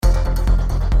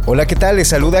Hola, ¿qué tal? Les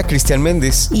saluda Cristian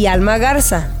Méndez y Alma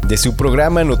Garza de su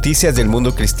programa Noticias del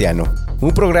Mundo Cristiano,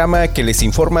 un programa que les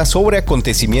informa sobre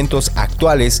acontecimientos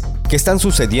actuales que están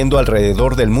sucediendo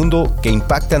alrededor del mundo que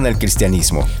impactan al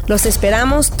cristianismo. Los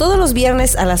esperamos todos los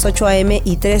viernes a las 8 a.m.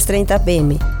 y 3:30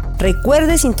 p.m.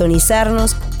 Recuerde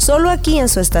sintonizarnos solo aquí en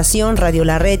su estación Radio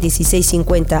La Red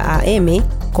 1650 AM,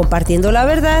 compartiendo la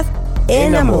verdad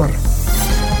en amor.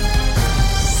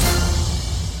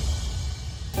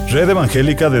 Red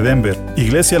Evangélica de Denver,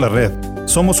 Iglesia La Red.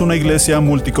 Somos una iglesia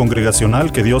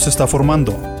multicongregacional que Dios está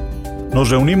formando. Nos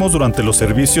reunimos durante los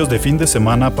servicios de fin de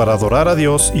semana para adorar a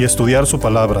Dios y estudiar su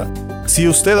palabra. Si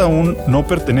usted aún no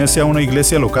pertenece a una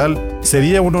iglesia local,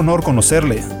 sería un honor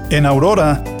conocerle. En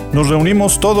Aurora, nos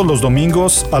reunimos todos los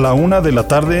domingos a la 1 de la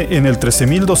tarde en el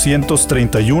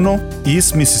 13231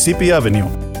 East Mississippi Avenue.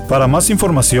 Para más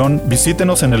información,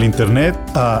 visítenos en el internet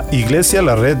a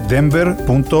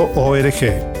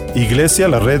iglesialareddenver.org.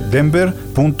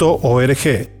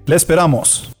 iglesialareddenver.org. ¡Le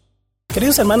esperamos!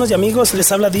 Queridos hermanos y amigos,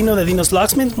 les habla Dino de Dino's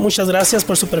Locksmith. Muchas gracias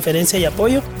por su preferencia y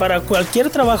apoyo. Para cualquier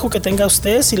trabajo que tenga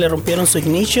usted, si le rompieron su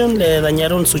ignition, le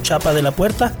dañaron su chapa de la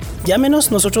puerta, llámenos,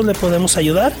 nosotros le podemos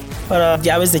ayudar. Para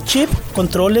llaves de chip,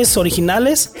 controles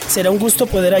originales, será un gusto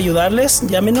poder ayudarles.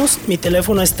 Llámenos, mi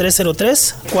teléfono es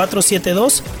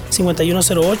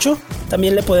 303-472-5108.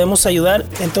 También le podemos ayudar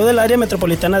en toda el área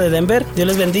metropolitana de Denver. Dios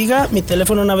les bendiga. Mi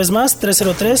teléfono una vez más,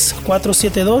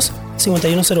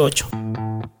 303-472-5108.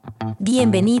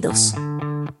 Bienvenidos.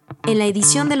 En la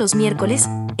edición de los miércoles,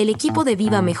 el equipo de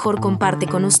Viva Mejor comparte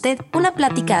con usted una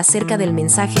plática acerca del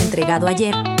mensaje entregado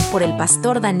ayer por el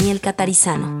pastor Daniel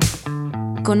Catarizano.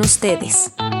 Con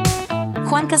ustedes,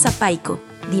 Juan Casapaico,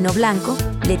 Dino Blanco,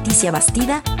 Leticia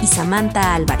Bastida y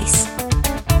Samantha Álvarez.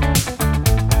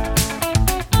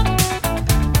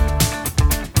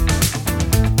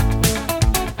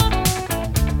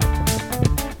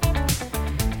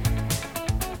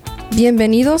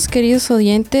 Bienvenidos, queridos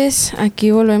oyentes.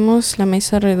 Aquí volvemos la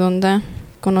mesa redonda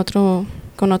con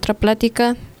otra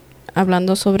plática,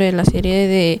 hablando sobre la serie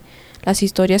de las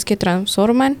historias que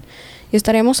transforman. Y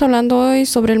estaremos hablando hoy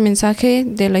sobre el mensaje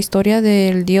de la historia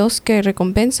del Dios que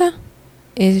recompensa.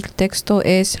 El texto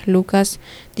es Lucas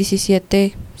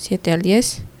 17, 7 al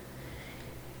 10.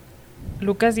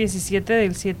 Lucas 17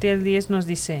 del 7 al 10 nos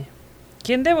dice: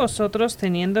 ¿Quién de vosotros,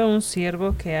 teniendo un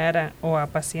siervo que ara o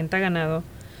apacienta ganado,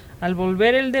 al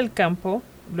volver el del campo,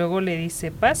 luego le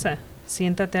dice: pasa,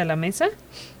 siéntate a la mesa?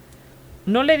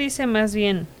 ¿No le dice más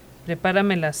bien: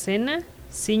 prepárame la cena,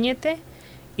 cíñete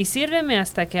y sírveme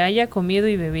hasta que haya comido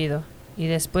y bebido, y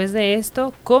después de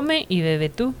esto come y bebe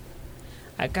tú?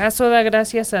 ¿Acaso da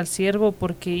gracias al siervo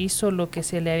porque hizo lo que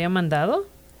se le había mandado?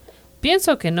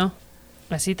 Pienso que no.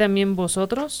 Así también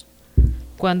vosotros,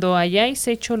 cuando hayáis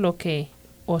hecho lo que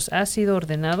os ha sido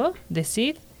ordenado,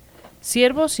 decid: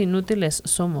 siervos inútiles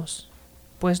somos,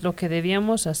 pues lo que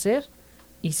debíamos hacer,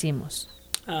 hicimos.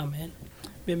 Amén.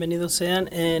 Bienvenidos sean.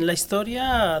 En la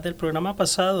historia del programa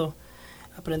pasado,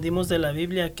 aprendimos de la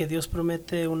Biblia que Dios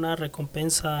promete una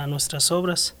recompensa a nuestras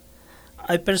obras.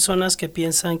 Hay personas que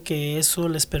piensan que eso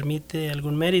les permite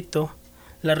algún mérito.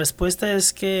 La respuesta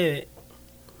es que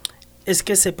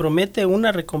se promete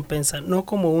una recompensa, no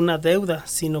como una deuda,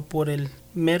 sino por el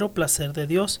mero placer de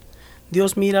Dios.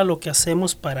 Dios mira lo que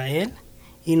hacemos para Él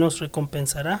y nos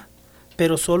recompensará,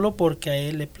 pero solo porque a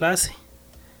Él le place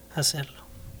hacerlo.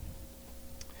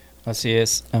 Así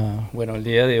es. Bueno, el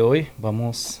día de hoy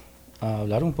vamos a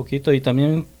hablar un poquito y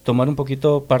también tomar un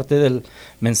poquito parte del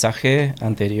mensaje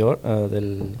anterior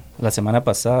de la semana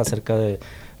pasada acerca de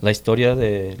la historia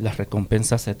de las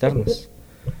recompensas eternas.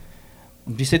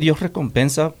 Dice: Dios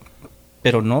recompensa,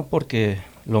 pero no porque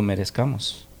lo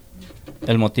merezcamos.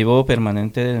 El motivo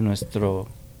permanente de nuestro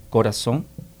corazón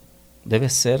debe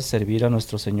ser servir a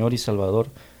nuestro Señor y Salvador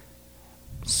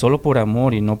solo por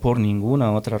amor y no por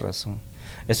ninguna otra razón.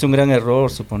 Es un gran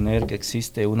error suponer que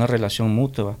existe una relación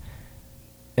mutua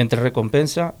entre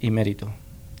recompensa y mérito.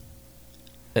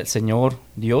 El Señor,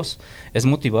 Dios, es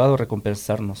motivado a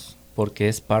recompensarnos porque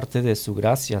es parte de su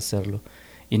gracia hacerlo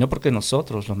y no porque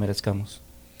nosotros lo merezcamos.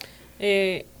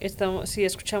 Si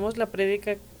escuchamos la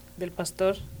prédica del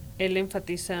pastor, él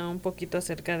enfatiza un poquito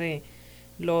acerca de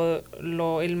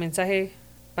el mensaje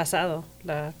pasado,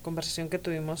 la conversación que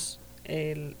tuvimos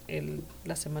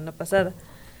la semana pasada,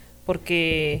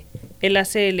 porque él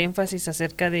hace el énfasis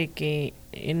acerca de que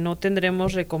no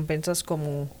tendremos recompensas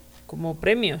como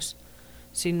premios,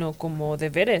 sino como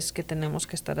deberes que tenemos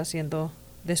que estar haciendo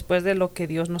después de lo que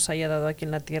Dios nos haya dado aquí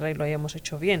en la tierra y lo hayamos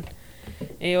hecho bien.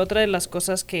 Otra de las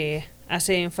cosas que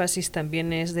hace énfasis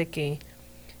también es de que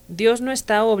Dios no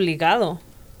está obligado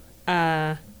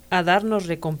a darnos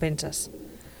recompensas.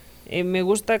 Me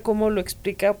gusta cómo lo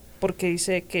explica porque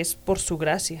dice que es por su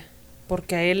gracia,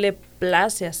 porque a Él le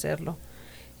place hacerlo.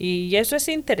 Y eso es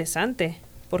interesante,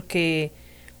 porque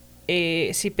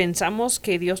si pensamos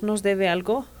que Dios nos debe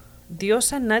algo,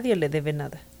 Dios a nadie le debe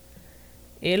nada.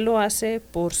 Él lo hace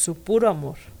por su puro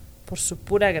amor, por su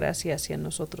pura gracia hacia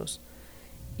nosotros.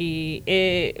 Y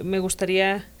me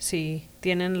gustaría, si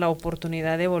tienen la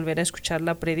oportunidad de volver a escuchar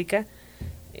la prédica,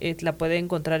 la pueden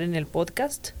encontrar en el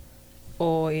podcast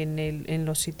o en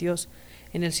los sitios,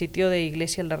 en el sitio de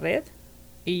Iglesia La Red.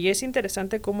 Y es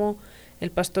interesante cómo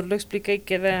el pastor lo explica y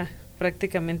queda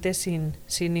prácticamente sin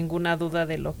ninguna duda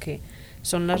de lo que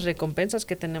son las recompensas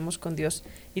que tenemos con Dios,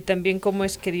 y también cómo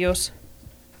es que Dios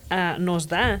nos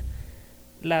da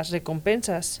las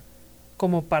recompensas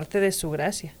como parte de su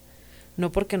gracia,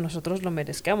 no porque nosotros lo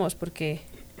merezcamos, porque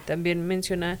también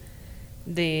menciona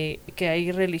de que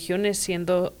hay religiones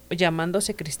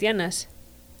llamándose cristianas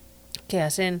que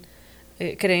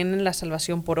creen en la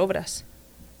salvación por obras,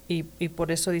 y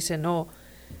por eso dicen, no,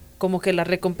 como que la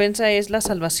recompensa es la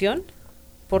salvación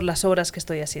por las obras que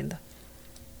estoy haciendo,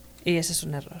 y ese es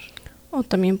un error. O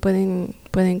también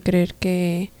pueden creer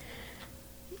que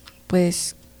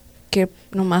pues que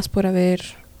nomás por haber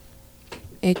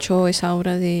hecho esa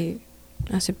obra de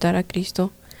aceptar a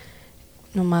Cristo,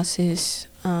 nomás es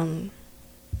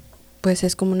pues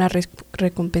es como una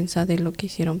recompensa de lo que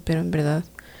hicieron, pero en verdad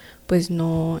pues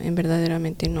no,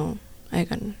 verdaderamente no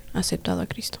hayan aceptado a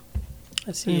Cristo.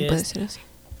 Así es. Puede ser así.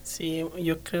 Sí,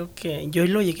 yo creo que yo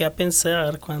lo llegué a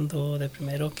pensar cuando de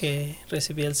primero que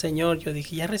recibí al Señor. Yo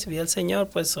dije, ya recibí al Señor,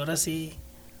 pues ahora sí,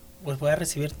 pues voy a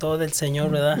recibir todo del Señor,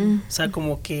 ¿verdad? O sea,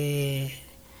 como que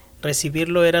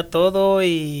recibirlo era todo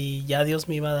y ya Dios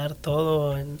me iba a dar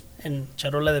todo en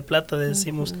charola de plata,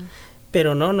 decimos.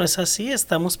 Pero no es así,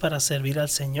 estamos para servir al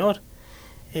Señor.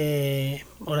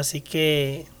 Ahora sí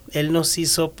que Él nos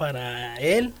hizo para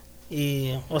Él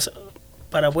y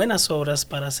para buenas obras,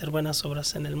 para hacer buenas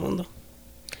obras en el mundo.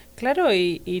 Claro,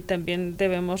 y también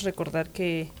debemos recordar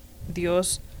que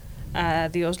a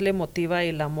Dios le motiva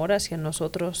el amor hacia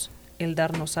nosotros, el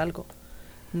darnos algo,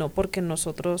 no porque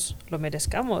nosotros lo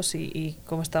merezcamos, y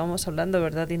como estábamos hablando,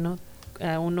 ¿verdad? Y no,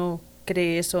 uno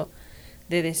cree eso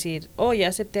de decir, oh, ya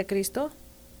acepté a Cristo,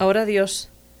 ahora Dios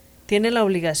tiene la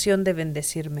obligación de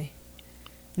bendecirme.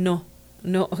 No,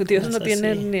 Dios no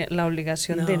tiene la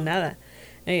obligación de nada.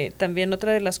 También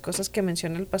otra de las cosas que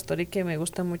menciona el pastor y que me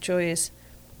gusta mucho es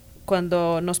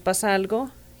cuando nos pasa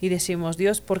algo y decimos,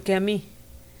 Dios, ¿por qué a mí?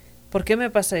 ¿Por qué me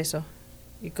pasa eso?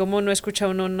 Y cómo no escucha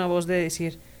uno una voz de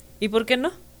decir, ¿y por qué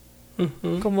no?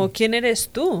 Como, ¿quién eres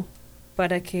tú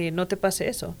para que no te pase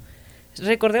eso?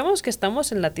 Recordemos que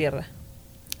estamos en la tierra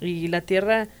y la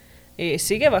tierra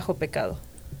sigue bajo pecado.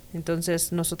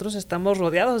 Entonces nosotros estamos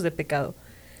rodeados de pecado.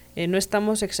 No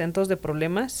estamos exentos de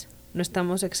problemas, no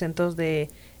estamos exentos de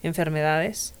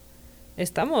enfermedades,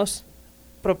 estamos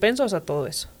propensos a todo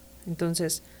eso.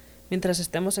 Entonces, mientras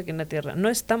estemos aquí en la tierra, no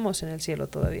estamos en el cielo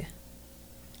todavía.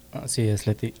 Así es,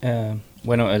 Leti.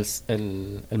 Bueno,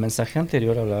 el mensaje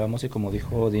anterior hablábamos, y como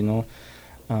dijo Dino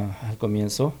al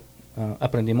comienzo,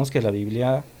 aprendimos que la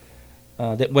Biblia,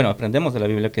 aprendemos de la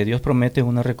Biblia que Dios promete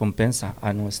una recompensa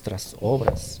a nuestras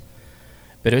obras,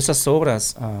 pero esas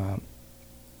obras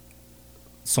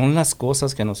son las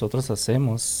cosas que nosotros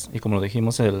hacemos, y como lo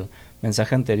dijimos en el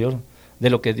mensaje anterior, de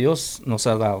lo que Dios nos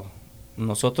ha dado.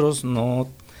 Nosotros no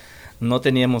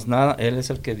teníamos nada, Él es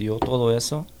el que dio todo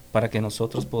eso para que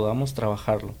nosotros podamos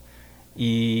trabajarlo.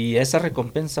 Y esa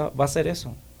recompensa va a ser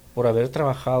eso, por haber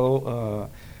trabajado,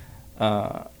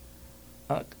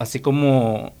 así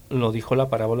como lo dijo la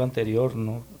parábola anterior,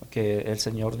 ¿no? Que el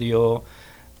Señor dio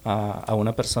a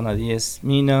una persona 10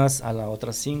 minas, a la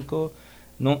otra 5,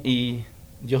 ¿no? Y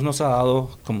Dios nos ha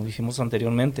dado, como dijimos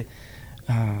anteriormente,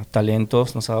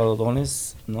 talentos, nos ha dado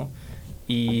dones, ¿no?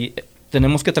 Y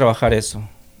tenemos que trabajar eso.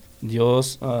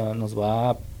 Dios nos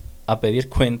va a pedir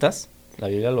cuentas, la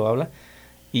Biblia lo habla,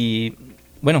 y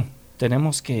bueno,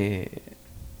 tenemos que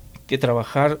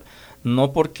trabajar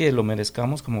no porque lo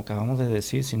merezcamos, como acabamos de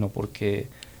decir, sino porque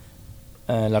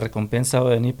la recompensa va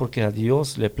a venir porque a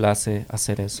Dios le place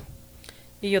hacer eso.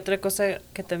 Y otra cosa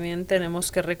que también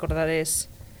tenemos que recordar es,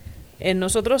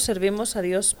 nosotros servimos a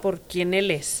Dios por quien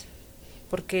Él es,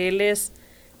 porque Él es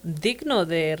digno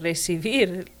de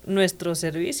recibir nuestro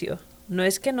servicio. No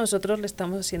es que nosotros le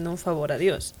estamos haciendo un favor a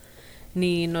Dios,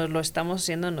 ni nos lo estamos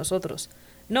haciendo a nosotros.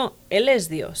 No, Él es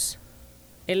Dios.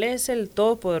 Él es el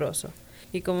Todopoderoso.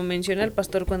 Y como menciona el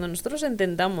pastor, cuando nosotros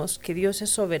entendamos que Dios es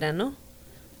soberano,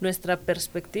 nuestra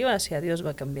perspectiva hacia Dios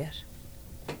va a cambiar.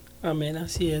 Amén,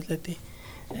 así es, Leti.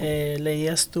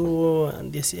 Leías tú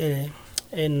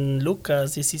en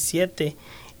Lucas 17.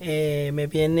 Me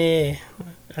viene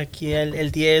aquí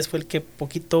el 10, fue el que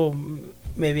poquito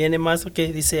me viene más,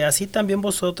 que dice, así también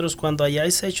vosotros cuando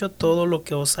hayáis hecho todo lo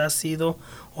que os ha sido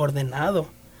ordenado.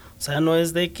 O sea, no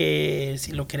es de que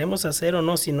si lo queremos hacer o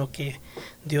no, sino que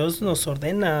Dios nos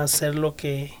ordena hacer lo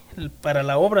que para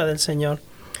la obra del Señor.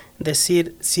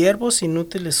 Decir, siervos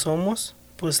inútiles somos,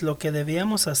 pues lo que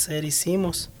debíamos hacer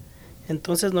hicimos.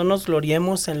 Entonces no nos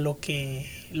gloriemos en lo que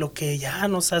ya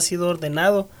nos ha sido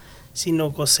ordenado, sino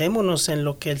gocémonos en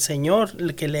lo que el Señor,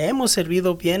 el que le hemos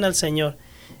servido bien al Señor.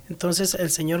 Entonces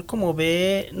el Señor, como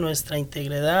ve nuestra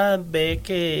integridad, ve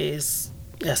que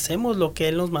hacemos lo que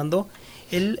Él nos mandó,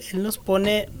 Él nos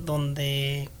pone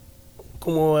donde,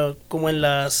 como en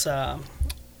las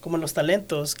como en los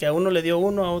talentos, que a uno le dio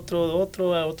uno, a otro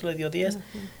le dio 10. Uh-huh.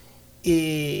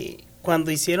 Y cuando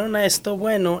hicieron esto,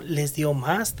 bueno, les dio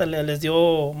más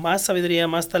sabiduría,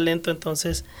 más talento.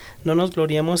 Entonces no nos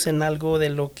gloriemos en algo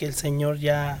de lo que el Señor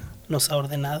ya nos ha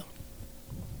ordenado.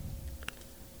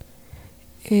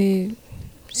 Sí,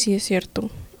 es cierto.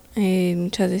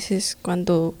 Muchas veces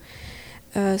cuando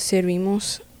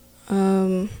servimos,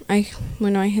 hay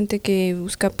gente que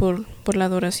busca por la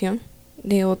adoración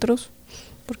de otros,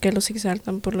 porque los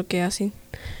exaltan por lo que hacen,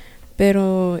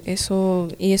 pero eso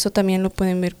también lo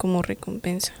pueden ver como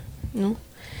recompensa, ¿no?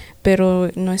 Pero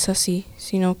no es así,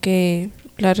 sino que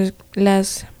lo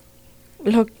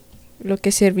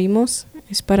que servimos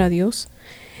es para Dios,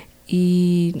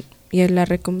 y la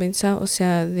recompensa, o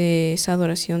sea, de esa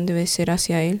adoración debe ser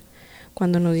hacia Él.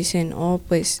 Cuando nos dicen,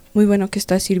 pues muy bueno que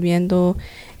estás sirviendo,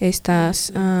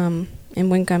 estás en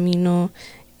buen camino,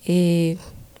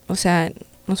 o sea,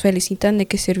 nos felicitan de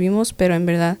que servimos, pero en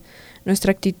verdad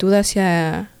nuestra actitud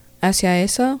hacia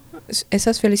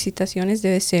esas felicitaciones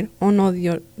debe ser, no,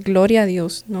 Dios, gloria a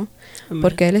Dios, ¿no? Amén.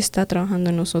 Porque Él está trabajando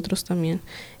en nosotros también,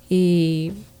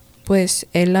 y pues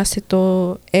Él hace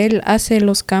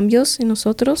los cambios en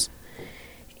nosotros,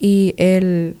 y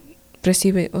Él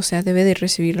recibe, o sea, debe de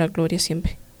recibir la gloria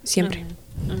siempre. Amén.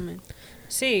 Amén.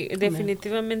 Sí, amén.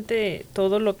 Definitivamente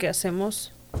todo lo que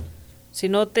hacemos, si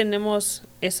no tenemos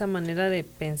esa manera de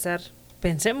pensar,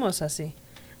 pensemos así.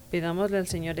 Pidámosle al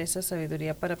Señor esa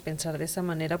sabiduría para pensar de esa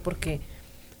manera, porque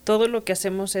todo lo que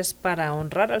hacemos es para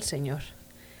honrar al Señor.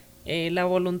 La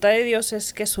voluntad de Dios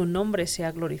es que su nombre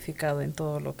sea glorificado en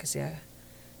todo lo que se haga.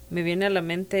 Me viene a la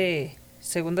mente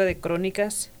 2 de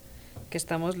Crónicas, que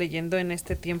estamos leyendo en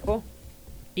este tiempo,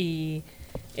 y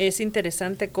es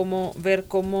interesante ver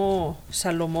cómo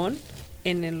Salomón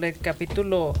en el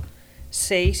capítulo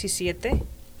 6 y 7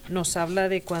 nos habla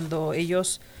de cuando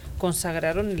ellos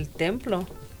consagraron el templo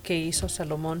que hizo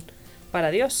Salomón para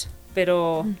Dios.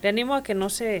 Pero le animo a que no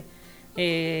se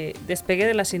despegue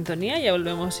de la sintonía. Ya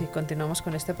volvemos y continuamos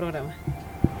con este programa.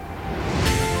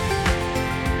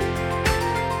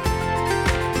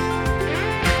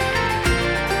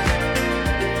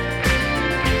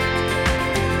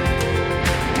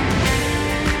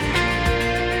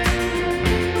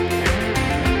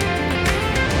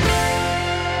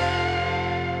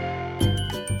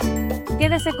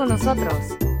 Quédese con nosotros.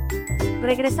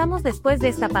 Regresamos después de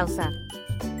esta pausa.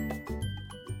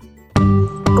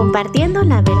 Compartiendo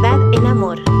la verdad en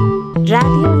amor.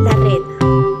 Radio La Red.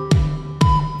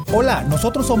 Hola,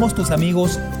 nosotros somos tus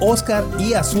amigos Oscar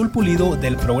y Azul Pulido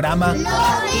del programa Los Niños de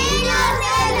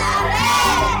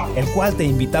la Red, el cual te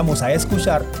invitamos a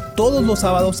escuchar todos los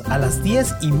sábados a las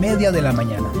 10:30 de la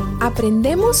mañana.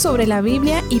 Aprendemos sobre la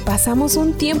Biblia y pasamos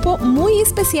un tiempo muy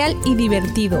especial y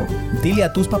divertido. Dile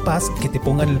a tus papás que te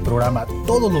pongan el programa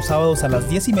todos los sábados a las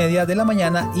 10:30 de la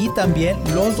mañana y también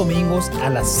los domingos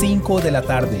a las 5 de la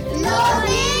tarde. Los Niños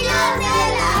de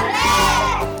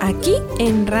la Red. Aquí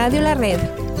en Radio La Red.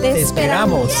 Te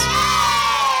esperamos.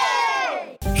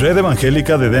 Red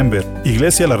Evangélica de Denver,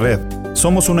 Iglesia La Red.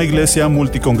 Somos una iglesia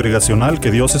multicongregacional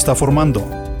que Dios está formando.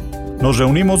 Nos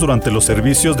reunimos durante los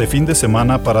servicios de fin de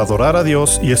semana para adorar a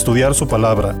Dios y estudiar su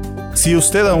palabra. Si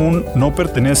usted aún no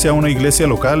pertenece a una iglesia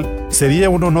local,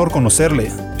 sería un honor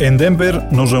conocerle. En Denver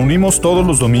nos reunimos todos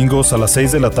los domingos a las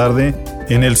 6 de la tarde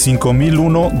en el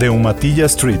 5001 de Umatilla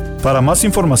Street. Para más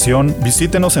información,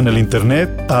 visítenos en el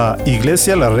internet a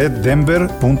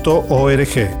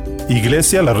iglesialareddenver.org.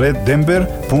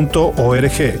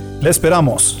 iglesialareddenver.org. ¡Le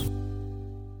esperamos!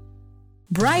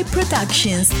 Bright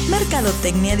Productions,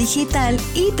 mercadotecnia digital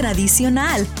y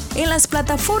tradicional en las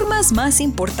plataformas más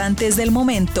importantes del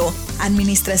momento,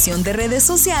 administración de redes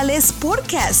sociales,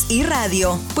 podcast y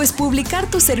radio. Pues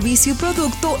publicar tu servicio y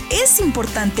producto es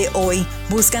importante hoy.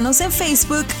 Búscanos en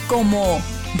Facebook como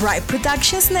Bright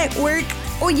Productions Network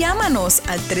o llámanos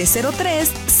al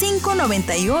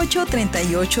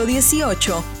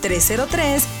 303-598-3818.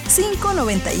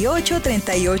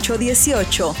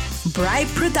 303-598-3818. Bright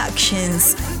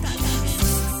Productions.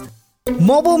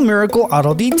 Mobile Miracle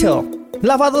Auto Detail.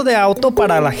 Lavado de auto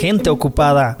para la gente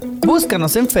ocupada.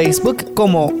 Búscanos en Facebook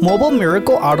como Mobile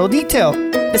Miracle Auto Detail.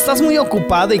 ¿Estás muy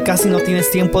ocupado y casi no tienes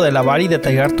tiempo de lavar y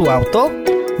detallar tu auto?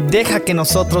 Deja que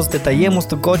nosotros detallemos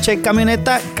tu coche,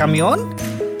 camioneta, camión.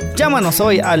 Llámanos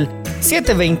hoy al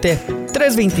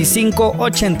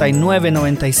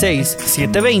 720-325-8996.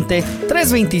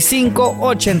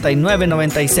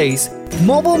 720-325-8996.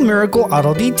 Mobile Miracle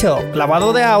Auto Detail.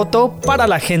 Lavado de auto para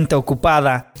la gente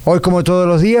ocupada. Hoy, como todos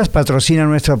los días, patrocina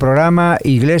nuestro programa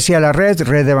Iglesia La Red,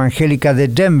 Red Evangélica de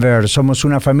Denver. Somos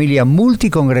una familia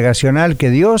multicongregacional que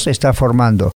Dios está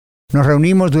formando. Nos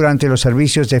reunimos durante los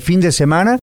servicios de fin de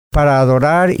semana para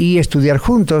adorar y estudiar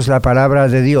juntos la palabra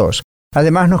de Dios.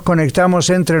 Además, nos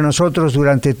conectamos entre nosotros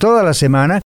durante toda la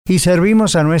semana y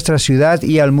servimos a nuestra ciudad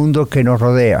y al mundo que nos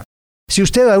rodea. Si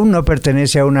usted aún no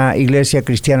pertenece a una iglesia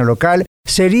cristiana local,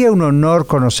 sería un honor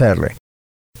conocerle.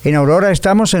 En Aurora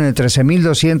estamos en el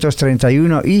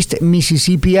 13231 East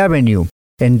Mississippi Avenue.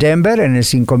 En Denver, en el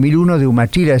 5001 de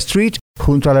Umatilla Street,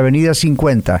 junto a la avenida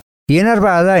 50. Y en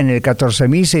Arvada, en el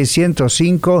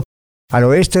 14605, al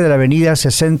oeste de la avenida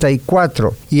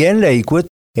 64. Y en Lakewood,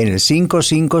 en el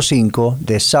 555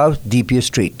 de South Deepview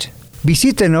Street.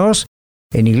 Visítenos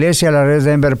en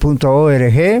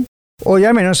iglesialareddenver.org o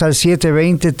llámenos al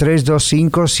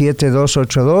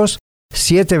 720-325-7282,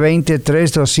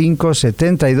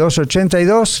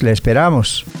 720-325-7282. Le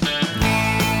esperamos.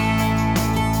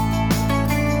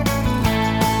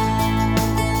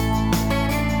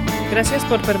 Gracias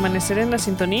por permanecer en la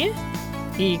sintonía.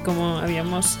 Y como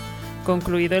habíamos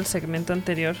concluido el segmento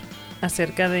anterior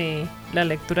acerca de la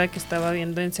lectura que estaba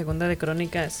viendo en Segunda de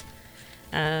Crónicas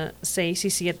 6 y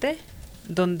 7,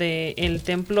 donde el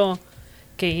templo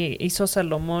que hizo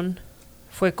Salomón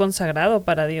fue consagrado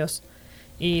para Dios.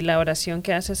 Y la oración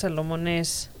que hace Salomón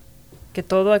es que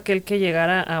todo aquel que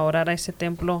llegara a orar a ese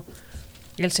templo,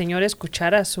 el Señor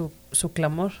escuchara su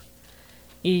clamor.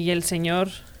 Y el Señor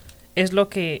es lo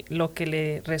que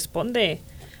le responde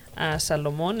a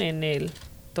Salomón en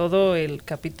todo el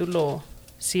capítulo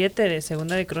 7 de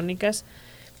Segunda de Crónicas.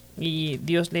 Y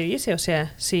Dios le dice, o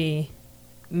sea, si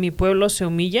mi pueblo se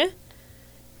humilla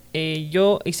y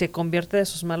se convierte de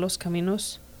sus malos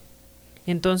caminos,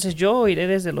 entonces yo oiré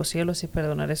desde los cielos y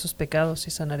perdonaré sus pecados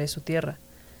y sanaré su tierra.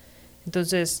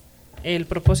 Entonces, el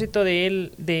propósito de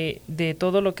él, de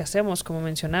todo lo que hacemos, como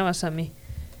mencionabas a mí,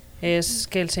 es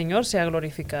que el Señor sea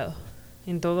glorificado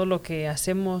en todo lo que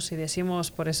hacemos y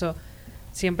decimos. Por eso,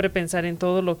 siempre pensar en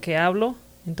todo lo que hablo,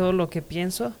 en todo lo que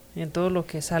pienso, en todo lo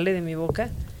que sale de mi boca,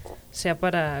 sea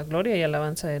para gloria y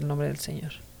alabanza del nombre del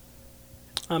Señor.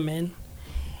 Amén.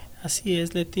 Así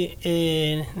es, Leti.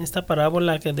 En esta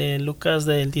parábola que de Lucas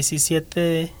del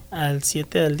 17 al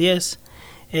 7 al 10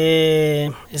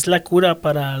 es la cura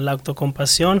para la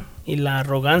autocompasión y la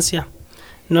arrogancia.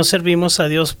 No servimos a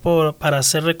Dios para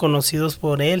ser reconocidos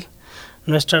por Él.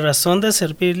 Nuestra razón de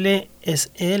servirle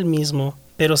es Él mismo,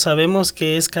 pero sabemos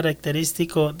que es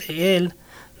característico de Él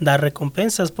dar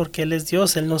recompensas porque Él es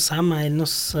Dios, Él nos ama, Él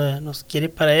nos quiere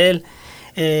para Él.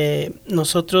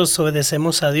 Nosotros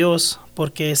obedecemos a Dios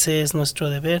porque ese es nuestro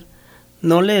deber.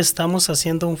 No le estamos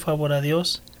haciendo un favor a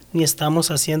Dios, ni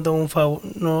estamos haciendo un favor,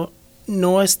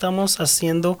 no estamos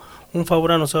haciendo un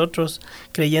favor a nosotros,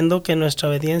 creyendo que nuestra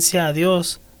obediencia a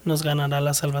Dios nos ganará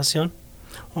la salvación,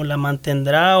 o la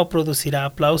mantendrá o producirá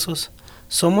aplausos.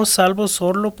 Somos salvos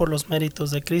solo por los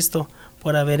méritos de Cristo,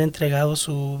 por haber entregado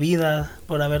su vida,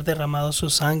 por haber derramado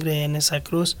su sangre en esa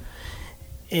cruz.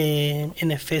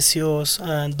 En Efesios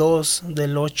 2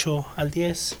 del 8 al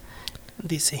 10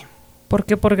 dice: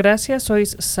 porque por gracia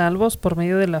sois salvos por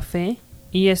medio de la fe,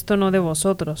 y esto no de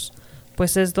vosotros,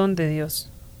 pues es don de Dios,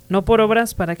 no por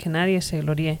obras para que nadie se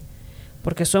gloríe,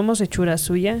 porque somos hechura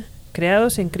suya,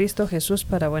 creados en Cristo Jesús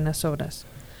para buenas obras,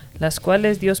 las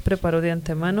cuales Dios preparó de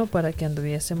antemano para que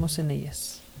anduviésemos en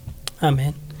ellas.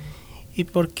 Amén. Y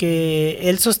porque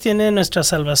Él sostiene nuestra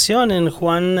salvación en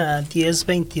Juan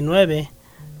 10:29.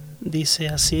 Dice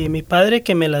así: mi Padre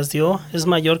que me las dio es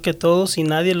mayor que todos y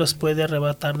nadie los puede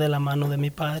arrebatar de la mano de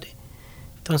mi Padre.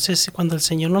 Entonces, cuando el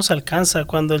Señor nos alcanza,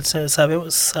 cuando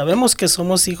sabemos que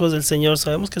somos hijos del Señor,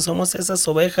 sabemos que somos esas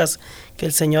ovejas que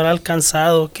el Señor ha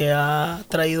alcanzado, que ha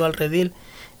traído al redil,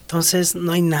 entonces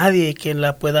no hay nadie que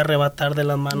la pueda arrebatar de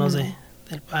las manos del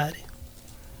Padre.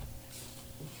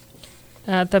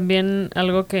 También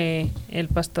algo que el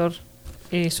pastor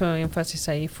hizo énfasis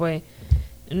ahí fue: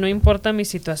 no importa mi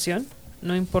situación,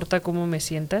 no importa cómo me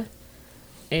sienta,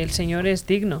 el Señor es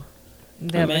digno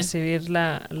de Amén. recibir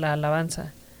la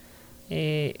alabanza.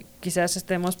 Quizás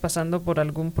estemos pasando por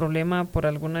algún problema, por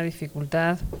alguna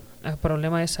dificultad,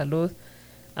 problema de salud.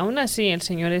 Aún así, el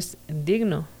Señor es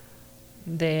digno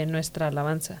de nuestra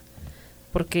alabanza,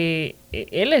 porque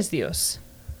Él es Dios.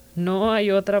 No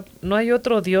hay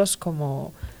otro Dios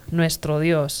como nuestro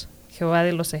Dios, Jehová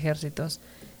de los ejércitos,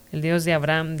 el Dios de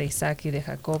Abraham, de Isaac y de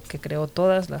Jacob, que creó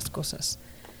todas las cosas.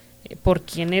 Por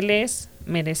quien Él es,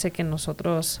 merece que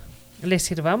nosotros le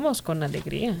sirvamos con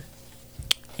alegría.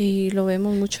 Y lo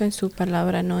vemos mucho en su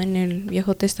palabra, ¿no? En el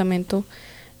Viejo Testamento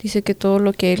dice que todo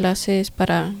lo que Él hace es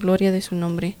para gloria de su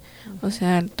nombre. O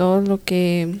sea, todo lo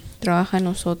que trabaja en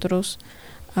nosotros,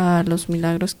 los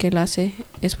milagros que Él hace,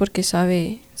 es porque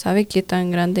sabe qué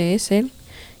tan grande es Él,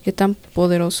 qué tan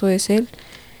poderoso es Él,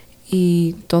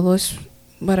 y todo es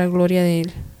para gloria de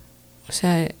Él. O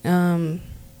sea,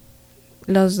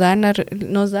 nos da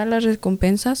las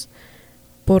recompensas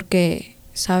porque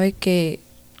sabe que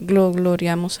lo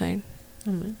gloriamos a Él.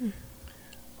 Amén.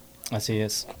 Así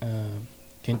es.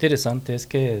 Qué interesante es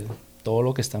que todo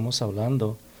lo que estamos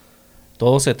hablando,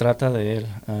 todo se trata de Él.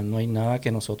 No hay nada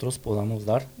que nosotros podamos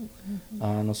dar.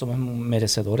 No somos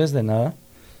merecedores de nada.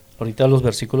 Ahorita los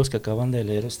versículos que acaban de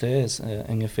leer ustedes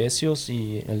en Efesios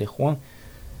y el de Juan,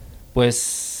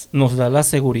 pues nos da la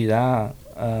seguridad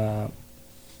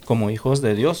como hijos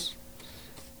de Dios,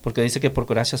 porque dice que por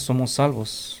gracia somos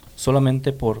salvos,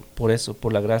 solamente por eso,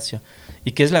 por la gracia.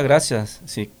 ¿Y qué es la gracia?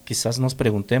 Si quizás nos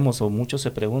preguntemos, o muchos se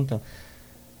preguntan.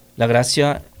 La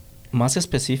gracia más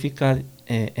específica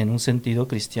en un sentido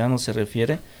cristiano se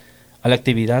refiere a la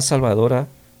actividad salvadora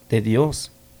de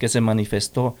Dios que se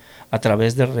manifestó a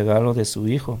través del regalo de su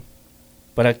Hijo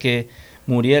para que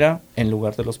muriera en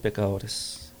lugar de los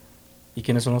pecadores. ¿Y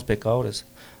quiénes son los pecadores?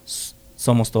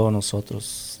 Somos todos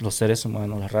nosotros, los seres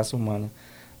humanos, la raza humana,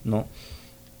 ¿no?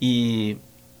 Y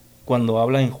cuando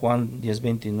habla en Juan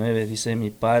 10:29, dice: mi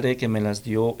Padre que me las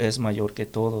dio es mayor que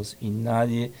todos, y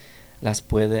nadie las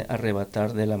puede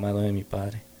arrebatar de la mano de mi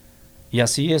Padre. Y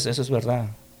así es, eso es verdad.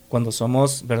 Cuando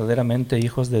somos verdaderamente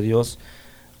hijos de Dios,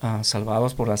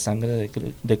 salvados por la sangre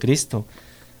de Cristo,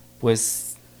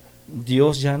 pues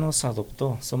Dios ya nos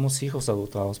adoptó, somos hijos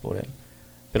adoptados por Él.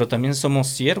 Pero también somos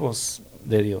siervos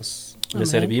de Dios, le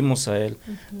servimos a Él,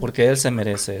 porque Él se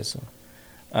merece eso.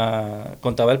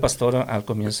 Contaba el pastor al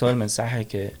comienzo del mensaje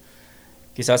que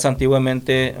quizás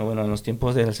antiguamente, bueno, en los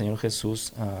tiempos del Señor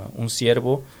Jesús, un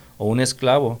siervo o un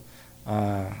esclavo,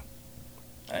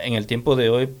 en el tiempo de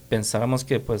hoy pensáramos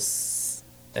que pues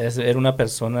era una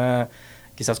persona,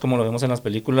 quizás como lo vemos en las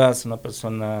películas, una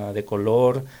persona de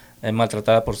color,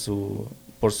 maltratada por su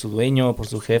dueño, por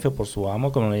su jefe, por su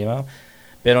amo, como lo llamaban.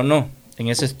 Pero no, en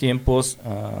esos tiempos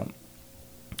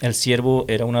el siervo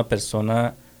era una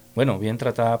persona, bueno, bien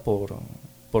tratada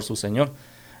por su señor.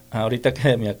 Ahorita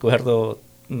que me acuerdo,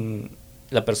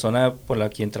 la persona por la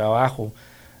quien trabajo,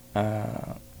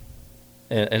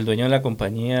 el dueño de la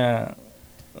compañía,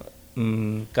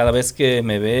 cada vez que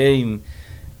me ve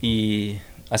y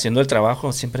haciendo el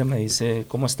trabajo, siempre me dice: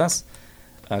 ¿cómo estás?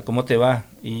 ¿Cómo te va?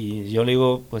 Y yo le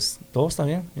digo: pues todo está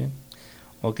bien, bien.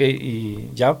 Ok, y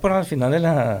ya por al final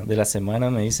de la semana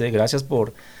me dice: gracias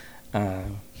por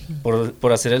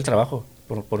hacer el trabajo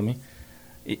por mí.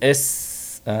 Y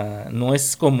no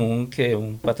es común que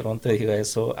un patrón te diga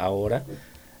eso ahora,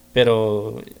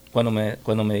 pero cuando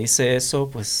me dice eso,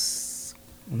 pues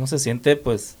uno se siente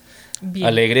pues bien.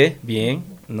 Alegre, bien,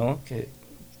 ¿no? Que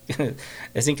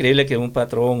es increíble que un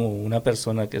patrón o una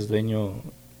persona que es dueño,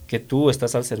 que tú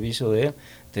estás al servicio de él,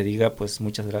 te diga pues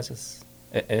muchas gracias.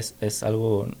 Es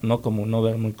algo no común, no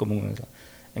ver muy común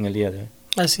en el día de hoy.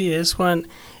 Así es, Juan.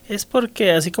 Es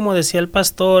porque, así como decía el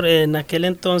pastor, en aquel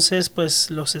entonces pues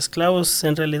los esclavos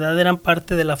en realidad eran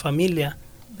parte de la familia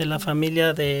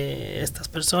de estas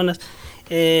personas.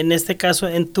 En este caso,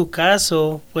 en tu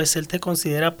caso, pues él te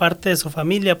considera parte de su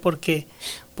familia, porque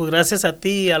pues gracias a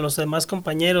ti y a los demás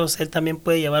compañeros, él también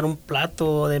puede llevar un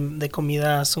plato de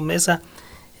comida a su mesa.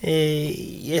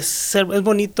 Y es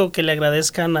bonito que le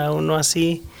agradezcan a uno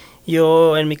así.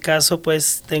 Yo en mi caso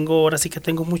pues ahora sí que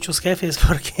tengo muchos jefes,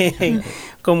 porque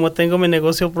como tengo mi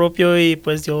negocio propio y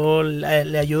pues yo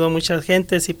le ayudo a muchas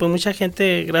gentes, y pues mucha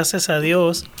gente, gracias a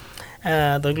Dios,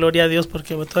 doy gloria a Dios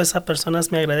porque todas esas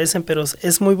personas me agradecen, pero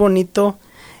es muy bonito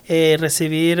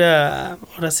recibir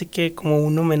ahora sí que como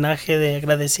un homenaje de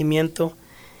agradecimiento.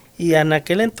 Y en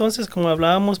aquel entonces, como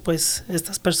hablábamos, pues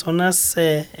estas personas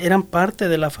eran parte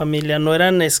de la familia, no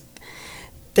eran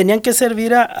tenían que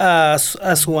servir a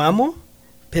su amo,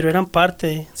 pero eran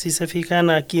parte. Si se fijan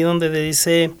aquí donde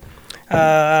dice: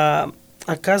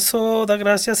 ¿acaso da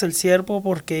gracias el siervo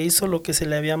porque hizo lo que se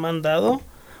le había mandado?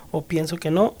 o pienso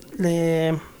que no.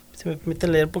 Se me permite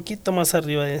leer un poquito más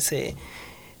arriba. Dice: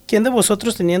 ¿quién de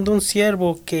vosotros, teniendo un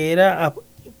siervo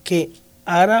que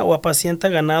ara o apacienta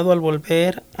ganado, al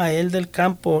volver a él del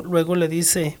campo, luego le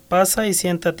dice, pasa y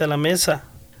siéntate a la mesa?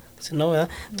 Dice, no, ¿verdad?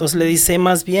 Entonces le dice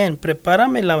más bien,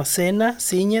 prepárame la cena,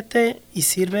 cíñete y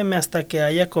sírveme hasta que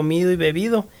haya comido y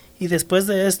bebido, y después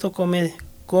de esto come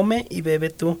y bebe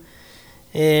tú.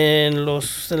 En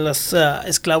los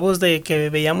esclavos que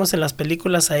veíamos en las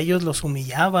películas, a ellos los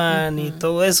humillaban y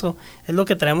todo eso. Es lo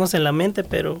que traemos en la mente,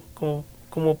 pero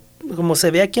como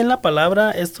se ve aquí en la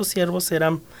palabra, estos siervos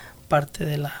eran parte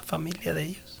de la familia de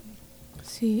ellos.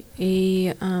 Sí, y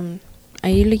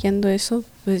ahí leyendo eso,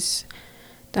 pues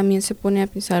también se pone a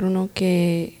pensar uno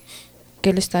que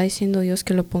le está diciendo Dios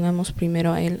que lo pongamos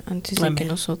primero a Él antes de que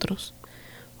nosotros.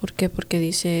 ¿Por qué? Porque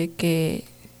dice que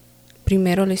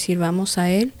primero le sirvamos a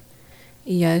Él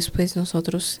y ya después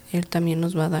nosotros, Él también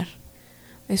nos va a dar.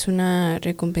 Es una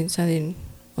recompensa del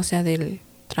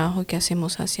trabajo que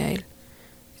hacemos hacia Él,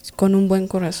 con un buen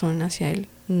corazón hacia Él,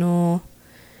 no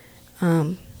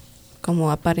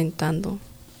como aparentando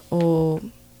o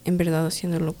en verdad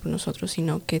haciéndolo por nosotros,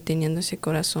 sino que teniendo ese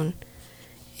corazón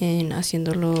en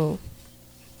haciéndolo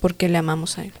porque le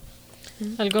amamos a Él.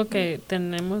 Algo que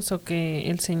tenemos o que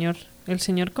el Señor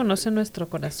conoce nuestro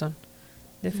corazón,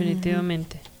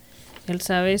 definitivamente. Él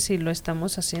sabe si lo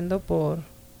estamos haciendo por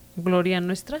gloria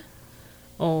nuestra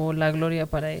o la gloria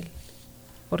para Él,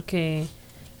 porque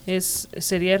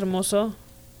sería hermoso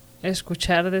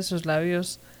escuchar de sus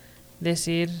labios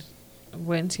decir,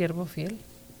 buen siervo fiel,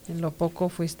 en lo poco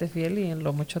fuiste fiel y en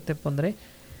lo mucho te pondré.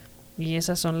 Y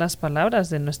esas son las palabras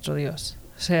de nuestro Dios.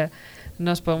 O sea,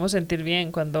 nos podemos sentir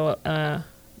bien cuando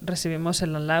recibimos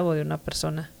el halago de una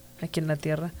persona aquí en la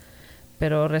tierra,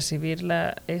 pero recibir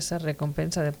esa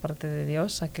recompensa de parte de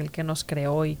Dios, aquel que nos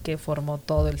creó y que formó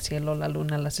todo el cielo, la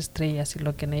luna, las estrellas y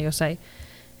lo que en ellos hay,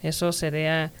 eso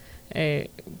sería,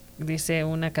 dice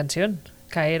una canción,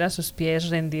 caer a sus pies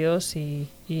rendidos y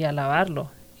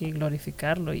alabarlo y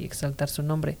glorificarlo y exaltar su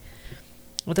nombre.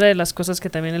 Otra de las cosas que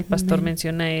también el pastor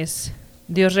menciona es,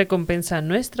 Dios recompensa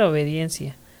nuestra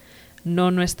obediencia,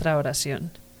 no nuestra oración.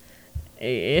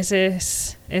 Ese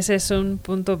es un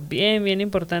punto bien, bien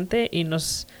importante. Y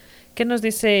 ¿qué nos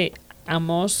dice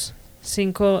Amós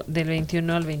 5 del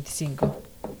 21 al 25?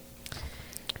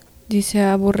 Dice,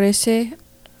 abominé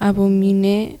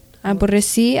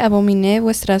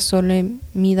vuestras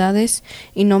solemnidades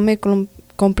y no me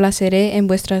complaceré en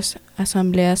vuestras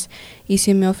asambleas, y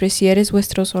si me ofreciereis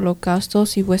vuestros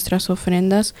holocaustos y vuestras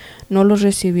ofrendas, no los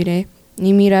recibiré,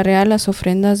 ni miraré a las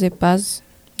ofrendas de paz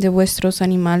de vuestros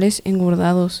animales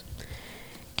engordados.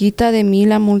 Quita de mí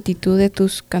la multitud de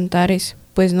tus cantares,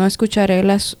 pues no escucharé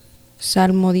las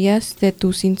salmodias de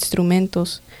tus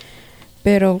instrumentos.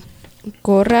 Pero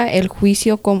corra el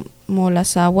juicio como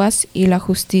las aguas y la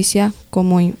justicia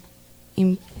como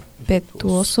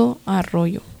impetuoso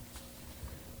arroyo.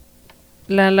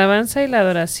 La alabanza y la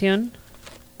adoración,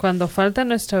 cuando falta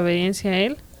nuestra obediencia a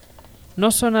Él, no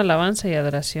son alabanza y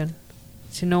adoración,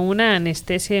 sino una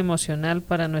anestesia emocional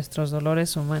para nuestros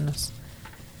dolores humanos.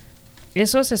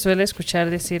 Eso se suele escuchar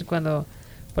decir cuando,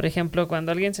 por ejemplo,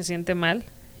 cuando alguien se siente mal,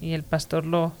 y el pastor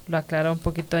lo aclara un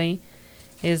poquito ahí,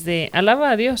 es de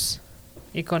alaba a Dios,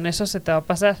 y con eso se te va a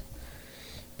pasar.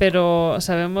 Pero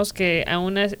sabemos que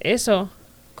aún eso,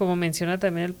 como menciona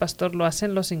también el pastor, lo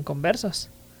hacen los inconversos.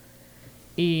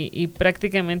 Y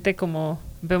prácticamente, como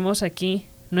vemos aquí,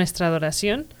 nuestra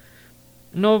adoración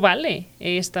no vale.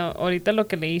 Ahorita lo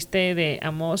que leíste de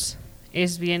Amós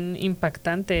es bien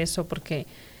impactante eso, porque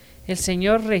el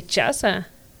Señor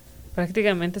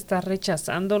prácticamente está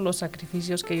rechazando los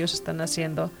sacrificios que ellos están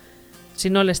haciendo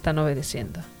si no le están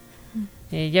obedeciendo.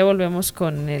 Ya volvemos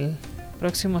con el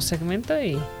próximo segmento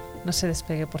y no se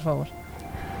despegue, por favor.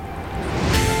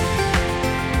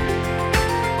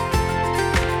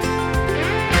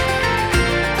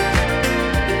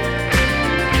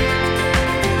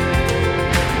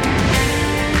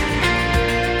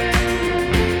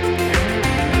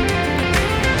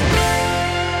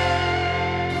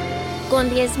 Con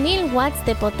 10.000 watts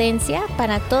de potencia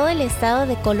para todo el estado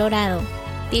de Colorado.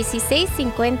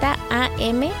 1650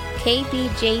 AM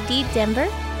KBJD Denver,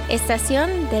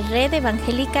 estación de Red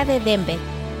Evangélica de Denver.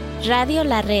 Radio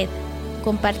La Red,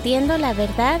 compartiendo la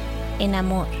verdad en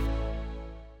amor.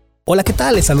 Hola, ¿qué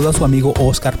tal? Les saluda su amigo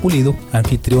Oscar Pulido,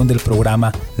 anfitrión del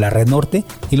programa La Red Norte,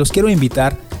 y los quiero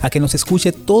invitar a que nos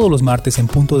escuche todos los martes en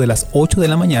punto de las 8 de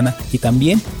la mañana y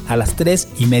también a las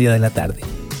 3:30 de la tarde.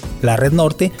 La Red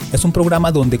Norte es un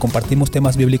programa donde compartimos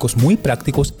temas bíblicos muy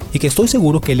prácticos y que estoy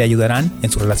seguro que le ayudarán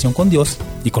en su relación con Dios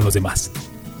y con los demás.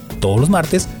 todos los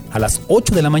martes a las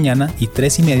 8 de la mañana y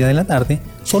 3:30 de la tarde,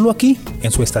 solo aquí,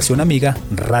 en su estación amiga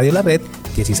Radio La Red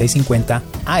 1650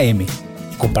 AM,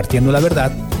 compartiendo la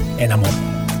verdad en amor.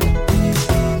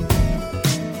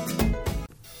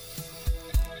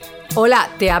 Hola,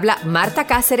 te habla Marta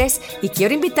Cáceres y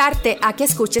quiero invitarte a que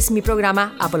escuches mi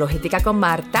programa Apologética con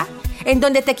Marta, en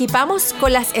donde te equipamos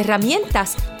con las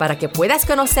herramientas para que puedas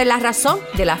conocer la razón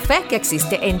de la fe que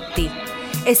existe en ti.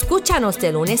 Escúchanos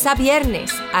de lunes a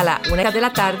viernes a la 1 de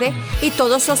la tarde y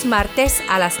todos los martes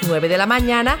a las 9 de la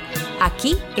mañana,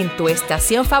 aquí en tu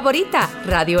estación favorita,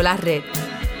 Radio La Red.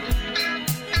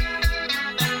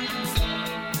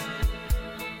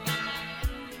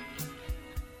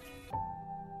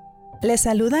 Le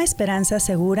saluda Esperanza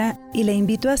Segura y le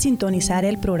invito a sintonizar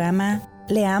el programa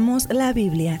Leamos la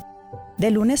Biblia,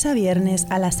 de lunes a viernes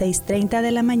a las 6:30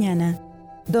 de la mañana,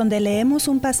 donde leemos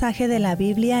un pasaje de la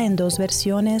Biblia en 2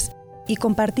 versiones y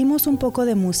compartimos un poco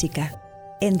de música,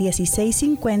 en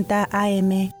 1650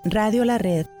 AM Radio La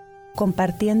Red,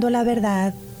 compartiendo la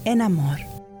verdad en amor.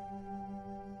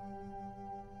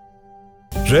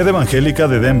 Red Evangélica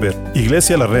de Denver,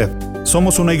 Iglesia La Red.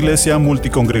 Somos una iglesia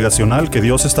multicongregacional que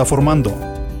Dios está formando.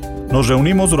 Nos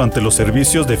reunimos durante los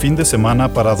servicios de fin de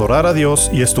semana para adorar a Dios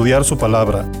y estudiar su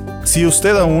palabra. Si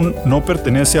usted aún no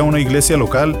pertenece a una iglesia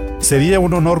local, sería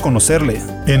un honor conocerle.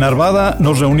 En Arvada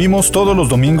nos reunimos todos los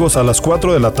domingos a las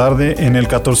 4 de la tarde en el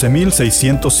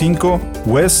 14605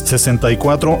 West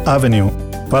 64 Avenue.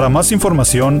 Para más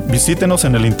información, visítenos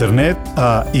en el internet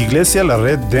a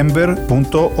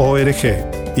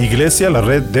iglesialareddenver.org.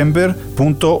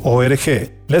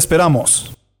 iglesialareddenver.org. ¡Le esperamos!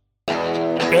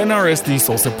 NRS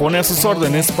Diesel se pone a sus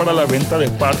órdenes para la venta de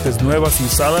partes nuevas y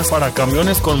usadas para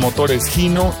camiones con motores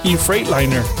Hino y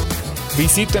Freightliner.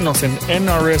 Visítenos en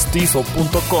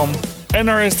nrsdiesel.com,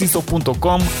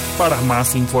 nrsdiesel.com para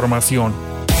más información.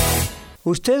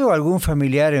 ¿Usted o algún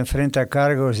familiar enfrenta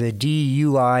cargos de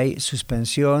DUI,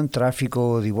 suspensión,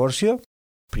 tráfico o divorcio?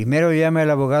 Primero llame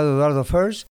al abogado Eduardo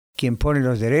First, quien pone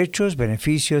los derechos,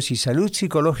 beneficios y salud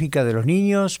psicológica de los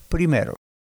niños primero.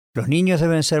 Los niños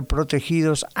deben ser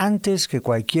protegidos antes que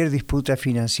cualquier disputa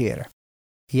financiera.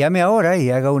 Llame ahora y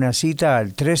haga una cita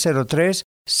al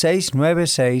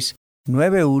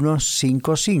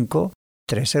 303-696-9155,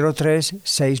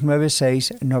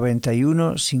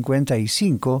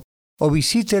 303-696-9155 o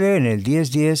visítele en el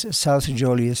 1010 South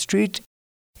Joliet Street,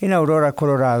 en Aurora,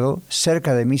 Colorado,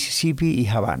 cerca de Mississippi y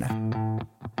Havana.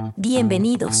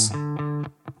 Bienvenidos.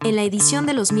 En la edición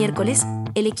de los miércoles,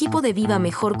 el equipo de Viva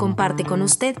Mejor comparte con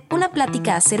usted una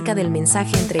plática acerca del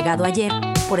mensaje entregado ayer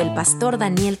por el pastor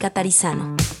Daniel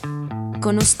Catarizano.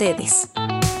 Con ustedes,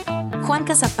 Juan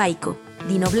Casapaico,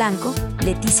 Dino Blanco,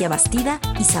 Leticia Bastida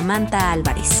y Samantha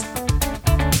Álvarez.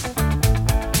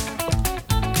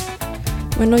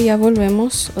 Bueno, ya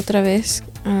volvemos otra vez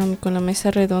con la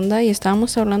mesa redonda y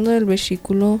estábamos hablando del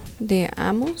versículo de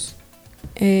Amos.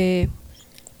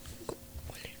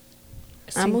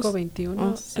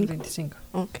 5:21 al 25.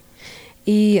 Okay.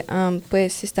 Y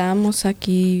pues estábamos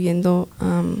aquí viendo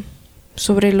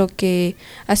sobre lo que,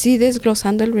 así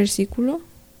desglosando el versículo,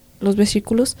 los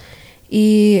versículos,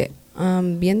 y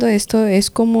viendo esto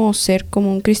es como ser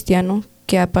como un cristiano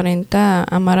que aparenta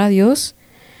amar a Dios,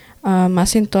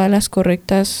 más en todas las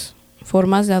correctas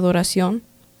formas de adoración,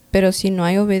 pero si no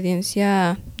hay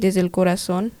obediencia desde el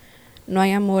corazón, no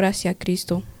hay amor hacia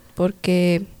Cristo,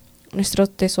 porque nuestro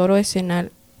tesoro es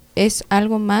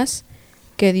algo más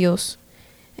que Dios.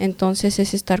 Entonces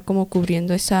es estar como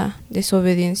cubriendo esa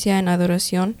desobediencia en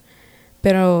adoración,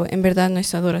 pero en verdad no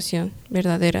es adoración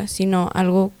verdadera, sino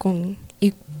algo con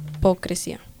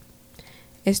hipocresía.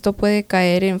 Esto puede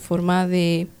caer en forma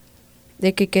de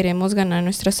que queremos ganar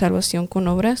nuestra salvación con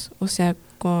obras, o sea,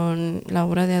 con la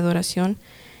obra de adoración,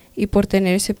 y por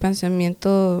tener ese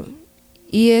pensamiento,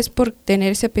 y es por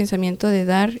tener ese pensamiento de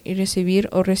dar y recibir,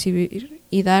 o recibir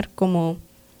y dar, como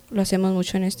lo hacemos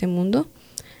mucho en este mundo.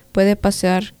 Puede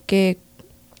pasar que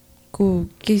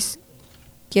cubrimos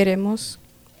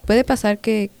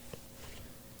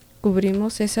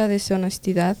esa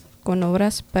deshonestidad con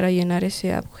obras para llenar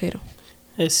ese agujero.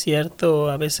 Es cierto,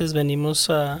 a veces venimos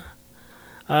a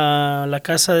la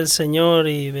casa del Señor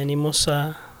y venimos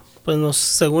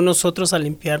según nosotros a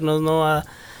limpiarnos, ¿no? A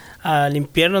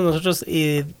limpiarnos nosotros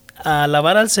y a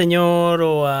alabar al Señor,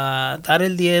 o a dar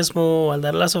el diezmo, o a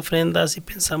dar las ofrendas, y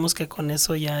pensamos que con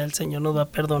eso ya el Señor nos va a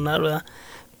perdonar, ¿verdad?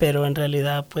 Pero en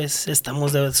realidad pues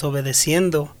estamos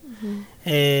desobedeciendo.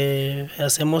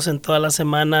 Hacemos en toda la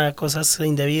semana cosas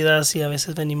indebidas y a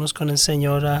veces venimos con el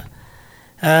Señor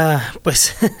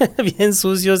pues bien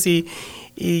sucios, y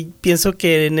pienso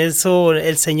que en eso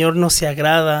el Señor no se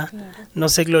agrada. Claro. no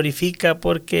se glorifica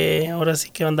porque ahora sí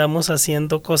que andamos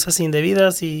haciendo cosas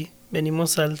indebidas y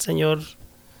venimos al Señor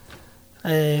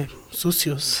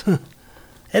sucios.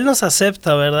 Él nos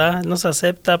acepta, ¿verdad? Nos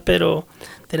acepta, pero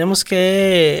tenemos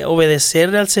que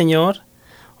obedecerle al Señor,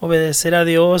 obedecer a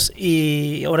Dios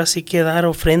y ahora sí que dar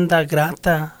ofrenda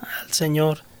grata al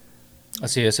Señor.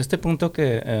 Así es, este punto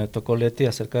que tocó Leti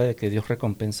acerca de que Dios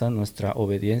recompensa nuestra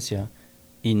obediencia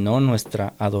y no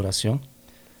nuestra adoración,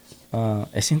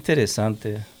 es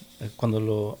interesante.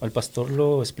 Cuando el pastor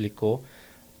lo explicó,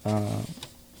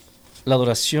 la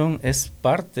adoración es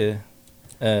parte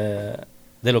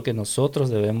de lo que nosotros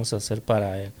debemos hacer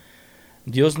para Él.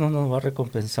 Dios no nos va a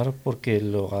recompensar porque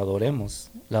lo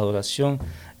adoremos. La adoración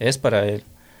es para Él.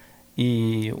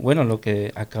 Y bueno, lo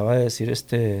que acaba de decir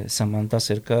Samantha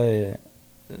acerca del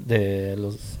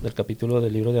capítulo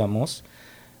del libro de Amós,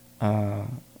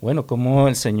 bueno, cómo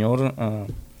el Señor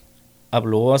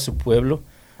habló a su pueblo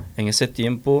en ese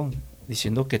tiempo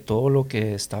diciendo que todo lo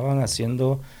que estaban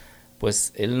haciendo,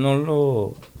 pues Él no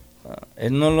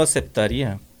lo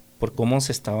aceptaría por cómo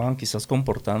se estaban quizás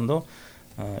comportando.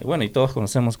 Bueno, y todos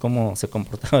conocemos cómo se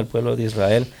comportaba el pueblo de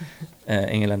Israel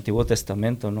en el Antiguo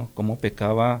Testamento, ¿no? Cómo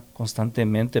pecaba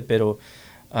constantemente, pero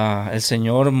el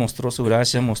Señor mostró su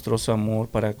gracia, mostró su amor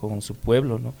para con su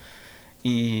pueblo, ¿no?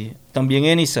 Y también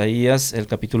en Isaías, el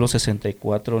capítulo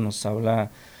 64, nos habla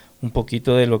un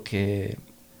poquito de lo que,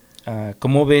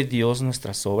 cómo ve Dios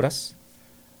nuestras obras,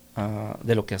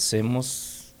 de lo que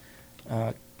hacemos,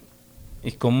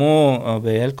 y cómo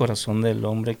ve el corazón del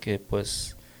hombre que,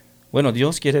 pues, bueno,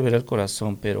 Dios quiere ver el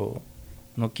corazón, pero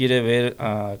no quiere ver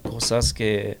cosas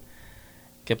que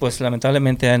pues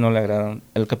lamentablemente a Él no le agradan.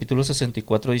 El capítulo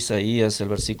 64 de Isaías, el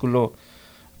versículo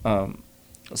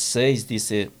 6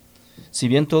 dice: si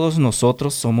bien todos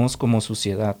nosotros somos como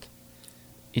suciedad,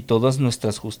 y todas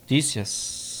nuestras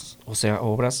justicias, o sea,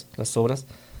 las obras,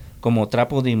 como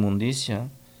trapo de inmundicia,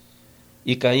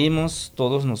 y caímos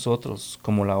todos nosotros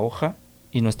como la hoja,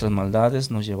 y nuestras maldades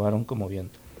nos llevaron como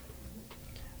viento.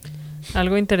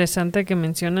 Algo interesante que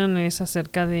mencionan es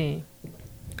acerca de,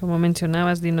 como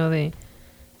mencionabas, Dino, de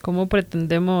cómo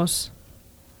pretendemos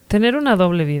tener una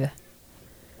doble vida.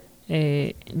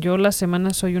 Yo la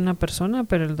semana soy una persona,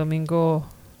 pero el domingo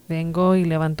vengo y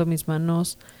levanto mis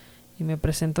manos y me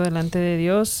presento delante de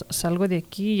Dios, salgo de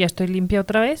aquí y ya estoy limpia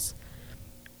otra vez,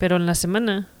 pero en la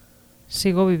semana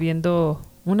sigo viviendo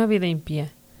una vida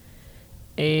impía.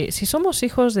 Si somos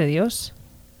hijos de Dios,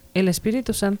 el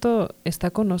Espíritu Santo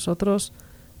está con nosotros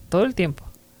todo el tiempo,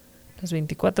 las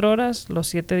 24 horas, los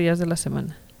 7 días de la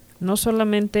semana. No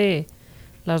solamente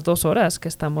las 2 horas que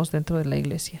estamos dentro de la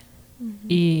iglesia. Uh-huh.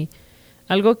 Y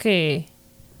algo que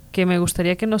me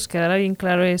gustaría que nos quedara bien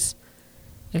claro es: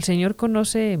 el Señor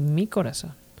conoce mi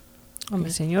corazón. Amén.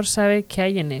 El Señor sabe qué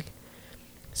hay en él.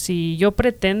 Si yo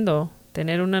pretendo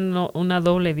tener una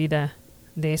doble vida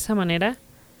de esa manera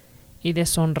y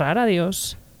deshonrar a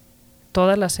Dios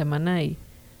toda la semana y,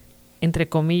 entre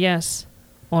comillas,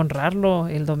 honrarlo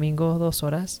el domingo 2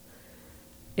 horas,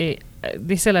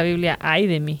 dice la Biblia, ay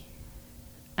de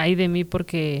mí,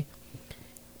 porque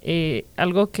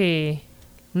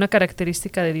una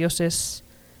característica de Dios es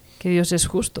que Dios es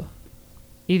justo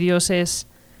y Dios es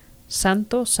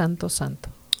santo, santo, santo.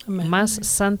 Amén. Más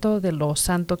santo de lo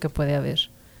santo que puede haber.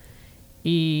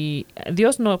 Y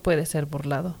Dios no puede ser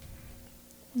burlado.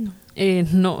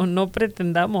 No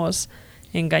pretendamos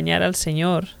engañar al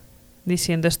Señor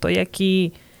diciendo: estoy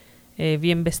aquí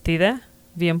bien vestida,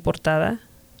 bien portada,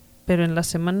 pero en la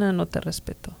semana no te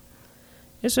respeto.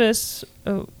 Eso es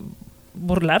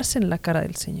burlarse en la cara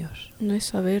del Señor. No es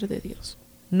saber de Dios.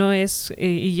 No es,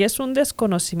 y es un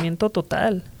desconocimiento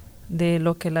total de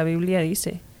lo que la Biblia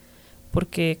dice,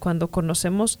 porque cuando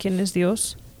conocemos quién es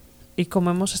Dios, y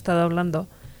como hemos estado hablando,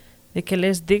 de que Él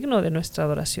es digno de nuestra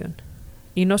adoración,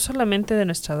 y no solamente de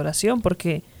nuestra adoración,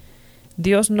 porque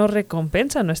Dios no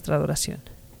recompensa nuestra adoración,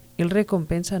 Él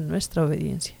recompensa nuestra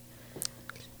obediencia.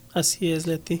 Así es,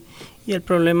 Leti. Y el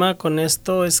problema con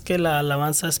esto es que la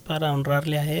alabanza es para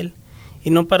honrarle a Él y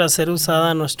no para ser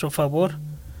usada a nuestro favor.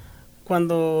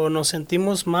 Cuando nos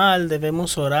sentimos mal,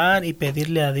 debemos orar y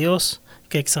pedirle a Dios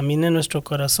que examine nuestro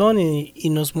corazón y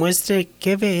nos muestre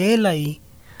qué ve Él ahí.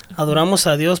 Adoramos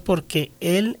a Dios porque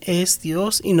Él es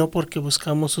Dios y no porque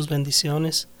buscamos sus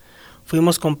bendiciones.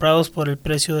 Fuimos comprados por el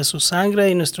precio de su sangre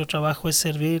y nuestro trabajo es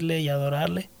servirle y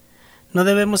adorarle. No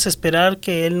debemos esperar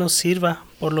que Él nos sirva,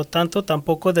 por lo tanto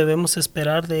tampoco debemos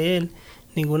esperar de Él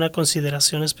ninguna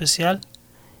consideración especial.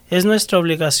 Es nuestra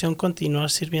obligación continuar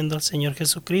sirviendo al Señor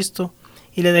Jesucristo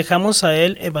y le dejamos a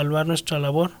Él evaluar nuestra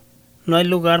labor. No hay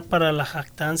lugar para la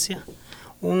jactancia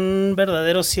Un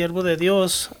verdadero siervo de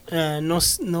Dios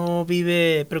no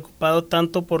vive preocupado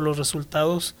tanto por los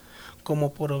resultados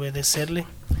como por obedecerle.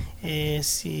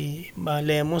 Si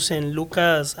leemos en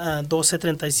Lucas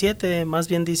 12:37, más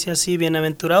bien dice así: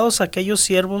 bienaventurados aquellos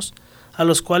siervos a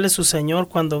los cuales su Señor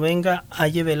cuando venga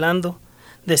halle velando.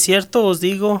 De cierto os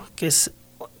digo que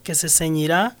se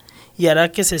ceñirá y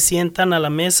hará que se sientan a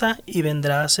la mesa y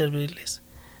vendrá a servirles.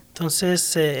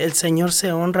 Entonces el Señor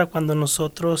se honra cuando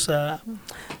nosotros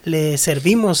le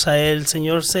servimos a Él. El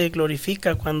Señor se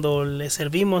glorifica cuando le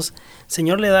servimos. El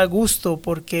Señor le da gusto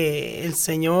porque el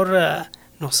Señor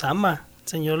nos ama. El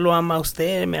Señor lo ama a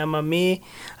usted, me ama a mí,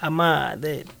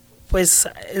 pues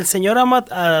el Señor ama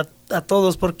a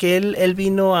todos porque Él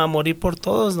vino a morir por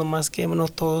todos, nomás que no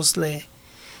todos le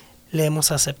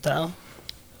hemos aceptado.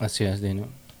 Así es, Dino.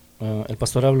 El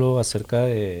pastor habló acerca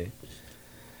de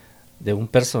un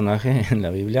personaje en la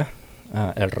Biblia,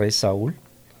 el rey Saúl.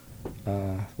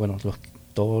 Bueno,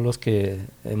 todos los que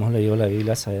hemos leído la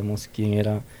Biblia sabemos quién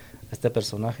era este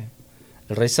personaje.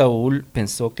 El rey Saúl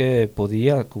pensó que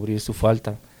podía cubrir su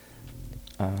falta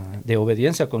de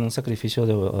obediencia con un sacrificio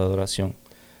de adoración.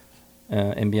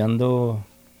 Enviando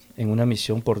en una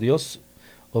misión por Dios,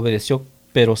 obedeció,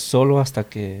 pero solo hasta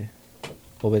que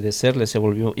obedecerle se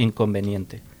volvió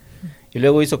inconveniente. Y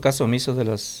luego hizo caso omiso de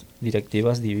las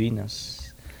directivas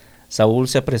divinas. Saúl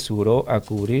se apresuró a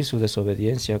cubrir su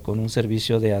desobediencia con un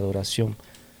servicio de adoración.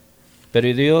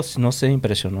 Pero Dios no se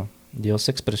impresionó. Dios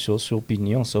expresó su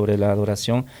opinión sobre la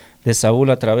adoración de Saúl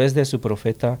a través de su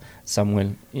profeta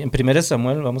Samuel. Y en 1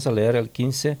 Samuel vamos a leer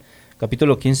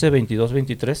capítulo 15,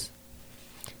 22-23.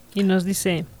 Y nos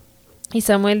dice: y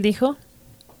Samuel dijo: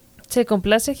 ¿se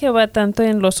complace Jehová tanto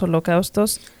en los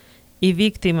holocaustos y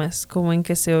víctimas como en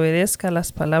que se obedezca a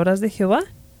las palabras de Jehová?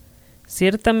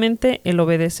 Ciertamente el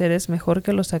obedecer es mejor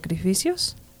que los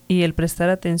sacrificios, y el prestar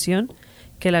atención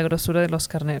que la grosura de los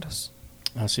carneros.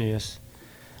 Así es.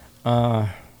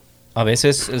 A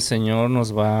veces el Señor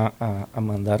nos va a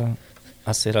mandar a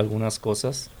hacer algunas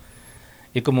cosas,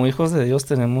 y como hijos de Dios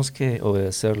tenemos que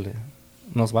obedecerle.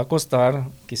 Nos va a costar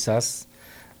quizás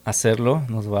hacerlo,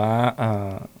 nos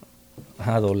va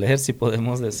a doler, si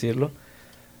podemos decirlo,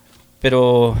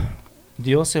 pero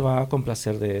Dios se va a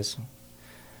complacer de eso.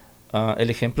 El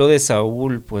ejemplo de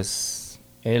Saúl, pues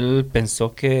él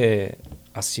pensó que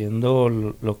haciendo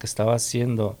lo que estaba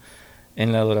haciendo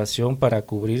en la adoración para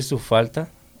cubrir su falta,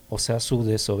 o sea, su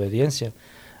desobediencia,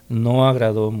 no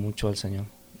agradó mucho al Señor.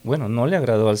 Bueno, no le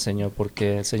agradó al Señor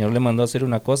porque el Señor le mandó a hacer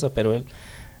una cosa, pero él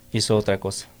hizo otra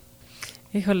cosa.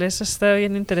 Híjole, eso está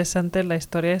bien interesante, la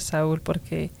historia de Saúl,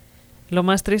 porque lo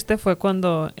más triste fue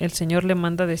cuando el Señor le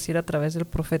manda decir a través del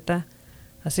profeta: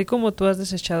 así como tú has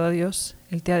desechado a Dios,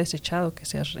 Él te ha desechado que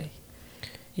seas rey.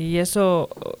 Y eso,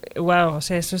 wow, o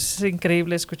sea, eso es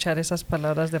increíble escuchar esas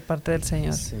palabras de parte del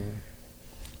Señor. Sí.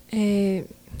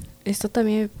 Esto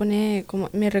también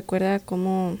me recuerda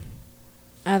cómo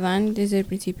Adán desde el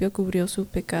principio cubrió su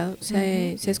pecado,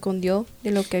 se escondió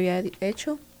de lo que había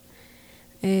hecho,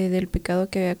 del pecado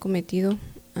que había cometido,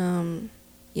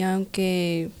 y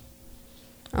aunque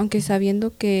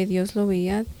sabiendo que Dios lo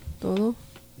veía todo,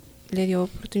 le dio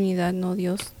oportunidad, no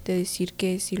Dios, de decir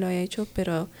que sí lo había hecho,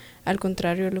 pero al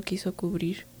contrario lo quiso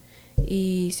cubrir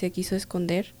y se quiso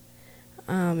esconder.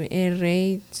 El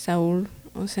rey Saúl,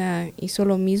 o sea, hizo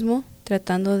lo mismo,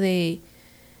 tratando de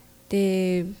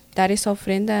dar esa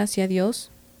ofrenda hacia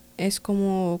Dios. Es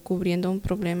como cubriendo un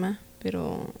problema,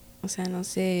 pero, o sea, no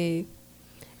sé,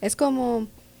 es como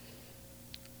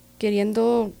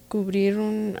queriendo cubrir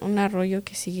un arroyo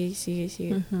que sigue y sigue y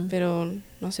sigue, pero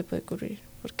no se puede cubrir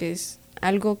porque es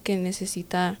algo que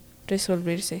necesita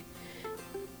resolverse.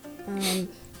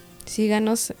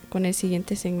 Síganos con el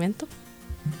siguiente segmento.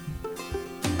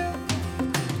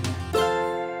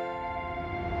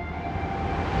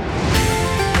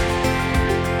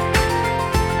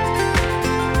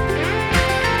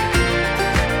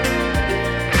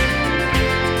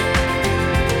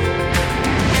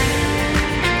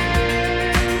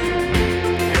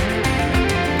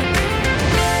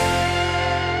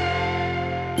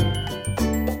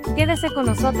 Quédese con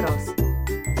nosotros.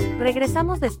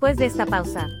 Regresamos después de esta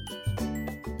pausa.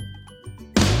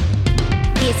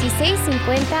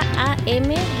 1650 AM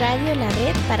Radio La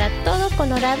Red para todo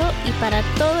Colorado y para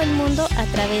todo el mundo a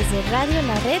través de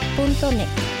radiolared.net.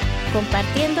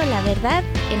 Compartiendo la verdad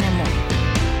en amor.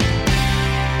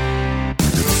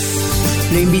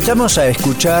 Le invitamos a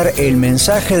escuchar El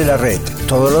Mensaje de la Red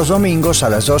todos los domingos a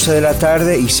las 12 de la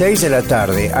tarde y 6 de la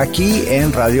tarde aquí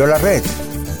en Radio La Red.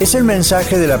 Es el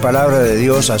mensaje de la palabra de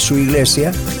Dios a su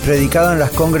iglesia, predicado en las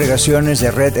congregaciones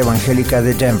de Red Evangélica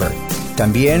de Denver.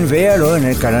 También véalo en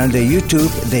el canal de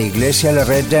YouTube de Iglesia La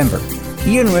Red Denver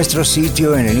y en nuestro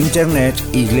sitio en el internet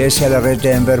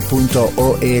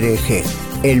iglesialareddenver.org.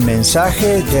 El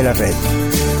mensaje de la red.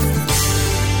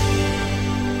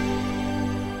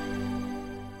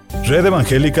 Red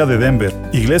Evangélica de Denver,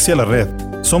 Iglesia La Red.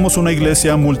 Somos una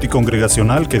iglesia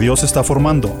multicongregacional que Dios está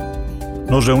formando.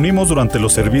 Nos reunimos durante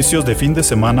los servicios de fin de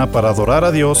semana para adorar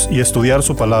a Dios y estudiar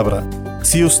su palabra.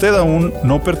 Si usted aún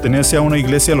no pertenece a una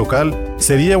iglesia local,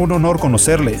 sería un honor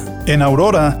conocerle. En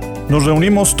Aurora, nos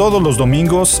reunimos todos los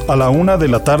domingos a la 1 de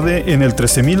la tarde en el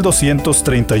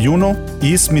 13231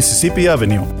 East Mississippi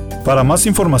Avenue. Para más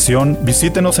información,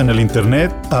 visítenos en el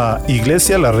internet a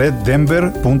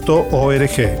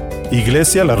iglesialareddenver.org.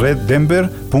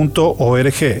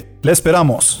 iglesialareddenver.org. ¡Le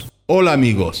esperamos! Hola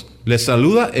amigos, les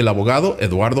saluda el abogado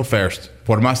Eduardo First.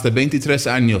 Por más de 23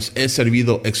 años he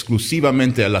servido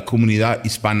exclusivamente a la comunidad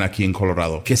hispana aquí en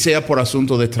Colorado. Que sea por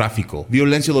asunto de tráfico,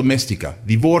 violencia doméstica,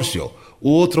 divorcio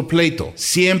u otro pleito,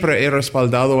 siempre he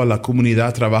respaldado a la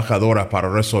comunidad trabajadora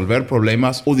para resolver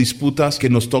problemas o disputas que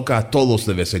nos toca a todos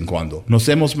de vez en cuando. Nos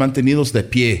hemos mantenido de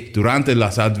pie durante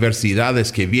las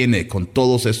adversidades que viene con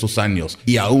todos estos años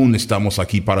y aún estamos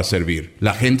aquí para servir.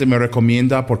 La gente me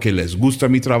recomienda porque les gusta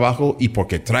mi trabajo y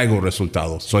porque traigo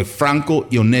resultados. Soy franco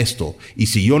y honesto y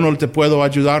si yo no te puedo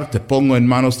ayudar, te pongo en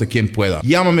manos de quien pueda.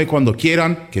 Llámame cuando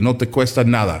quieran, que no te cuesta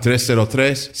nada.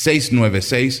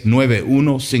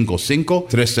 303-696-9155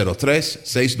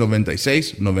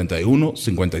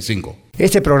 303-696-9155.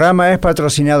 Este programa es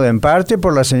patrocinado en parte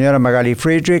por la señora Magali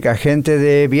Friedrich, agente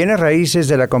de bienes raíces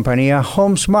de la compañía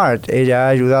HomeSmart. Ella ha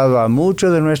ayudado a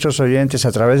muchos de nuestros oyentes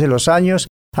a través de los años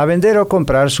a vender o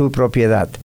comprar su propiedad.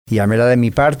 Llámela de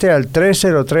mi parte al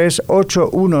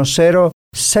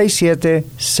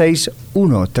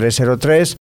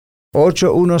 303-810-6761.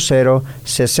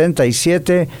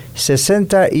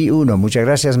 810-6761. Muchas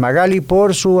gracias Magali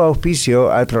por su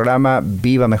auspicio al programa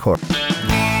Viva Mejor.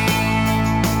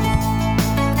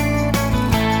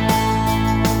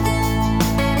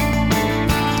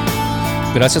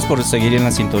 Gracias por seguir en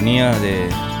la sintonía de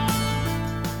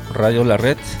Radio La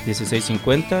Red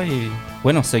 1650 y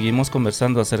bueno, seguimos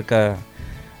conversando acerca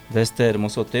de este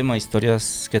hermoso tema,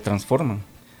 historias que transforman.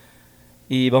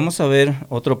 Y vamos a ver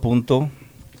otro punto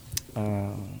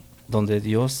donde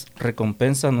Dios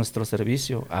recompensa nuestro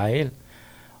servicio a Él,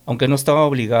 aunque no estaba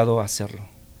obligado a hacerlo.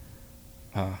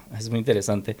 Es muy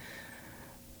interesante.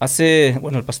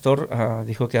 El pastor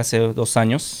dijo que hace 2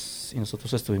 años, y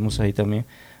nosotros estuvimos ahí también,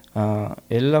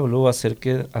 él habló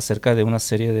acerca de una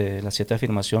serie de las 7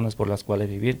 afirmaciones por las cuales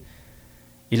vivir.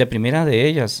 Y la primera de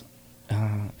ellas,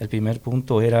 el primer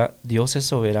punto era: Dios es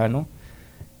soberano,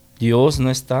 Dios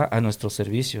no está a nuestro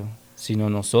servicio, sino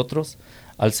nosotros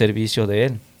al servicio de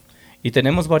Él. Y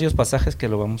tenemos varios pasajes que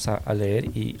lo vamos a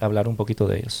leer y hablar un poquito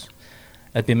de ellos.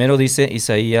 El primero dice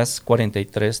Isaías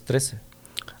 43:13.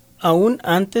 Aún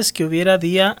antes que hubiera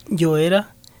día, yo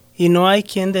era, y no hay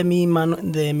quien de mi mano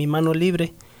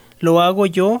libre. Lo hago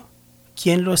yo,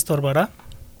 ¿quién lo estorbará?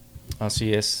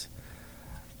 Así es.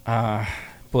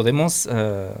 ¿Podemos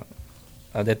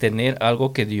detener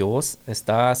algo que Dios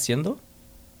está haciendo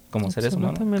como seres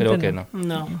humanos? Creo que no.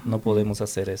 No podemos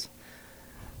hacer eso.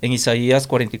 En Isaías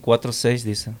 44:6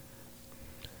 dice: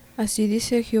 Así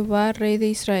dice Jehová, Rey de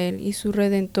Israel, y su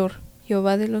Redentor,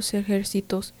 Jehová de los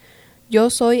ejércitos: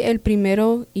 Yo soy el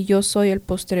primero y yo soy el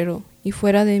postrero, y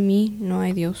fuera de mí no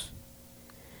hay Dios.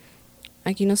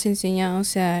 Aquí nos enseña,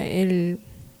 el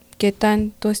qué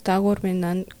tanto está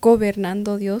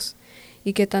gobernando Dios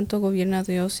y qué tanto gobierna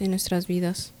Dios en nuestras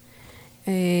vidas.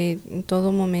 En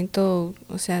todo momento,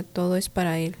 todo es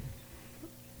para Él.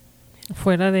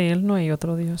 Fuera de Él no hay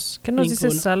otro Dios. ¿Qué nos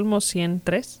dice Salmo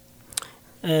 103?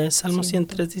 Salmo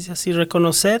 103 dice así: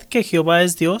 Reconoced que Jehová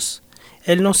es Dios,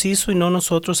 Él nos hizo y no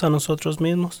nosotros a nosotros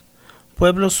mismos.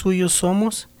 Pueblo suyo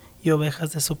somos y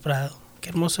ovejas de su prado. Qué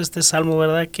hermoso este salmo,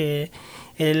 ¿verdad? Que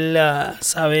Él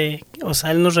sabe,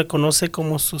 Él nos reconoce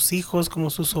como sus hijos, como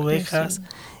sus ovejas. Sí.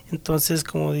 Entonces,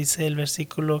 como dice el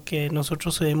versículo, que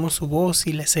nosotros oímos su voz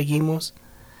y le seguimos.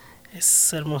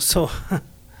 Es hermoso.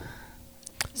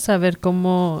 Saber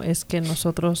cómo es que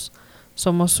nosotros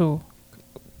somos su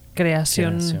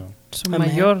creación. Su Amén.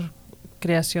 Mayor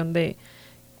creación de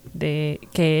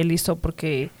que Él hizo,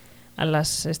 porque a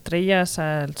las estrellas,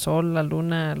 al sol, la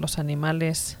luna, los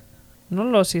animales, no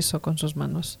los hizo con sus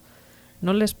manos,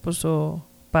 no les puso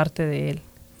parte de Él.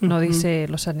 No dice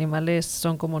los animales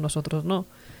son como nosotros, no.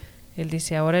 Él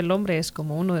dice ahora el hombre es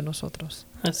como uno de nosotros.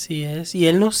 Así es, y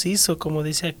Él nos hizo, como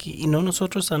dice aquí, y no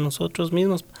nosotros a nosotros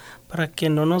mismos, para que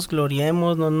no nos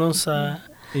gloriemos, no nos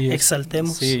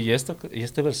exaltemos. Sí, y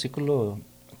este versículo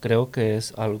creo que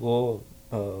es algo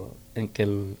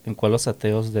en cual los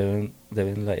ateos deben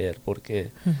leer,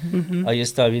 porque ahí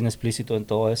está bien explícito en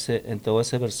todo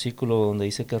ese versículo donde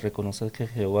dice que reconoce que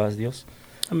Jehová es Dios.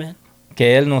 Amén.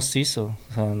 Que Él nos hizo,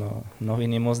 o sea, no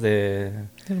vinimos del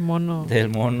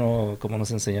mono como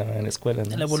nos enseñaron en la escuela,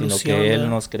 ¿no? La evolución, sino que Él ¿verdad?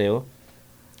 nos creó.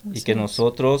 Así Y que es.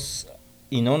 nosotros,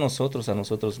 y no nosotros a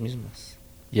nosotros mismos.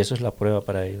 Y eso es la prueba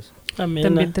para ellos. Amén.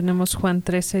 También tenemos Juan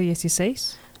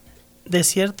 13:16. De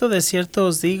cierto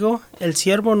os digo, el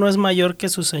siervo no es mayor que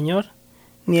su señor,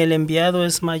 ni el enviado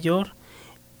es mayor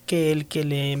que el que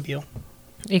le envió.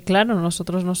 Y claro,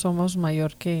 nosotros no somos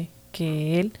mayor que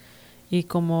Él. Y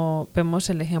como vemos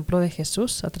el ejemplo de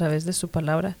Jesús a través de su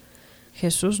palabra,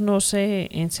 Jesús no se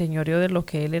enseñoreó de lo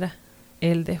que Él era.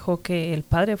 Él dejó que el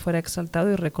Padre fuera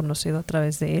exaltado y reconocido a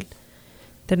través de Él.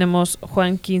 Tenemos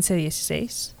Juan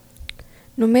 15:16.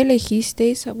 No me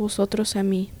elegisteis a vosotros a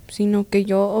mí, sino que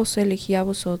yo os elegí a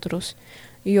vosotros.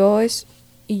 Y os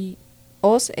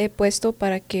he puesto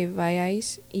para que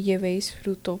vayáis y llevéis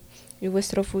fruto, y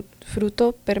vuestro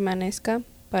fruto permanezca,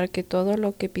 para que todo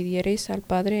lo que pidiereis al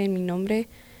Padre en mi nombre,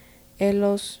 Él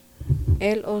os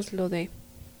lo dé.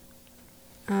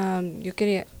 Él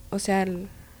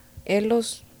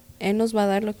nos va a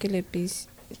dar lo que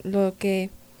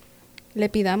le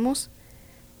pidamos,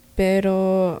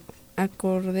 pero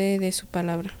acorde de su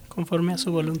palabra. Conforme a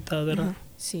su voluntad, ¿verdad? Ajá,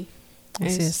 sí.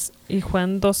 Así es. Y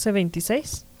Juan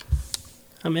 12:26.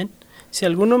 Amén. Si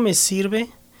alguno me sirve,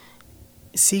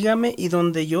 sígame, y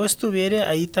donde yo estuviere,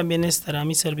 ahí también estará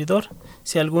mi servidor.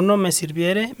 Si alguno me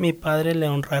sirviere, mi Padre le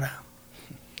honrará.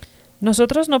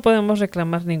 Nosotros no podemos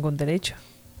reclamar ningún derecho.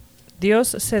 Dios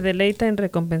se deleita en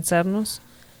recompensarnos,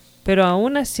 pero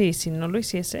aún así, si no lo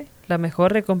hiciese, la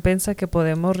mejor recompensa que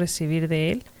podemos recibir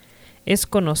de Él es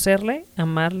conocerle,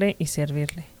 amarle y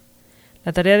servirle.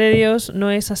 La tarea de Dios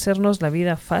no es hacernos la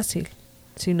vida fácil,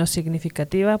 sino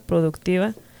significativa,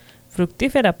 productiva,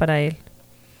 fructífera para Él.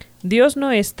 Dios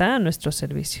no está a nuestro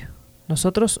servicio.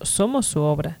 Nosotros somos su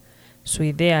obra, su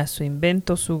idea, su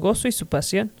invento, su gozo y su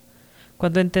pasión.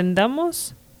 Cuando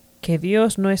entendamos que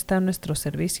Dios no está a nuestro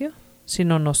servicio,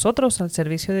 sino nosotros al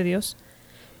servicio de Dios,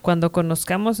 cuando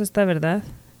conozcamos esta verdad,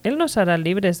 Él nos hará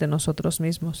libres de nosotros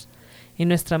mismos, y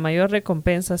nuestra mayor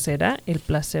recompensa será el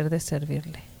placer de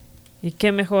servirle. ¿Y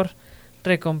qué mejor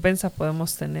recompensa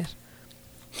podemos tener?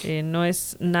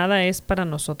 Nada es para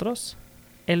nosotros.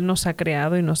 Él nos ha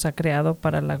creado y nos ha creado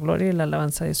para la gloria y la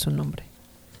alabanza de su nombre.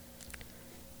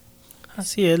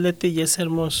 Así es, Leti, y es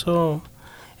hermoso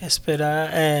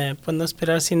esperar, pues no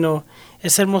esperar, sino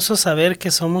es hermoso saber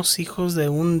que somos hijos de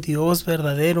un Dios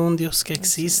verdadero, un Dios que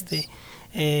existe,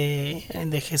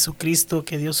 de Jesucristo,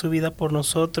 que dio su vida por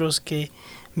nosotros, que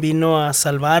vino a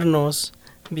salvarnos,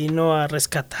 vino a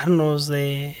rescatarnos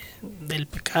del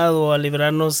pecado, a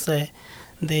librarnos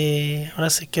de ahora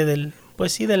sí que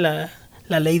de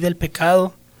la ley del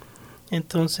pecado.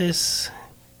 Entonces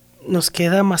nos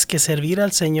queda más que servir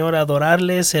al Señor,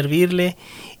 adorarle, servirle,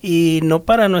 y no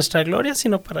para nuestra gloria,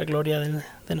 sino para la gloria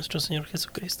de nuestro Señor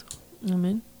Jesucristo.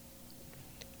 Amén.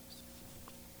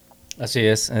 Así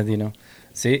es, Dino.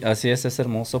 Sí, así es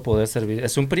hermoso poder servir.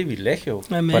 Es un privilegio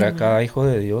Amén. para cada hijo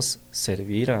de Dios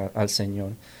servir al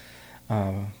Señor,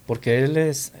 porque Él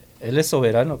es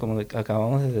soberano, como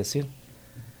acabamos de decir.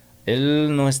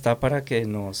 Él no está para que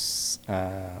nos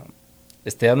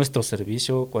esté a nuestro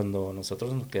servicio cuando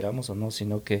nosotros nos queramos o no,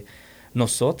 sino que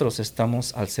nosotros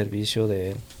estamos al servicio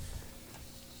de Él.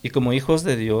 Y como hijos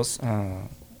de Dios,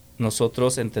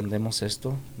 nosotros entendemos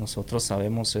esto, nosotros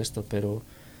sabemos esto, pero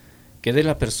 ¿qué de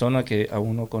la persona que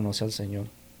aún no conoce al Señor?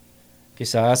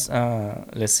 Quizás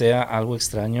le sea algo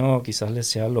extraño, quizás le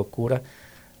sea locura,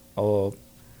 o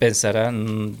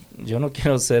pensarán, yo no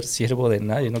quiero ser siervo de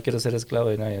nadie, no quiero ser esclavo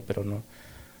de nadie, pero no.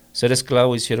 Ser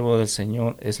esclavo y siervo del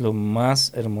Señor es lo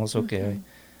más hermoso que hay,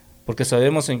 porque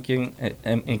sabemos en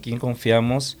quién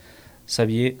confiamos,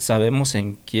 sabemos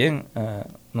en quién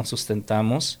nos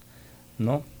sustentamos,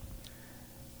 ¿no?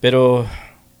 Pero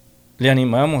le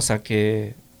animamos a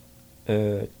que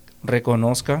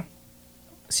reconozca,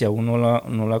 si aún no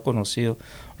lo ha conocido,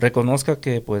 reconozca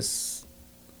que pues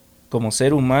como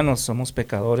ser humano somos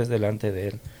pecadores delante de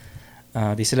Él.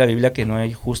 Dice la Biblia que no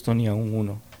hay justo ni aún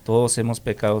uno. Todos hemos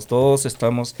pecado, todos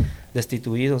estamos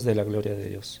destituidos de la gloria de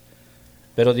Dios.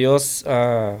 Pero Dios,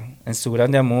 en su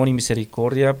grande amor y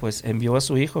misericordia, pues envió a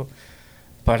su Hijo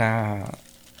para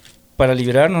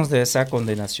librarnos de esa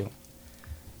condenación.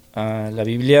 La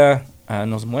Biblia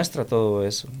nos muestra todo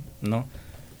eso, ¿no?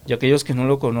 Y aquellos que no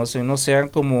lo conocen, no sean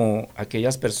como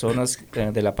aquellas personas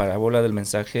de la parábola del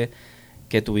mensaje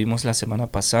que tuvimos la semana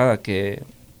pasada, que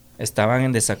estaban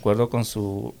en desacuerdo con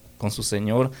su su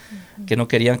Señor, que no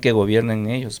querían que gobiernen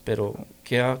ellos. Pero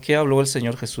 ¿qué habló el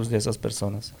Señor Jesús de esas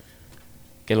personas?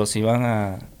 Que los iban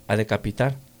a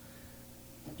decapitar.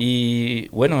 Y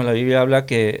bueno, la Biblia habla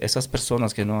que esas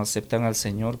personas que no aceptan al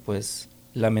Señor, pues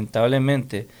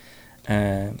lamentablemente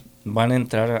van a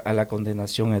entrar a la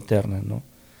condenación eterna, ¿no?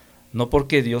 No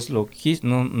porque Dios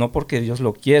no porque Dios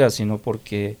lo quiera, sino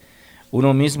porque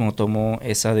uno mismo tomó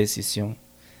esa decisión.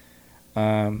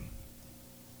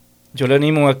 Yo le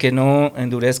animo a que no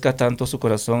endurezca tanto su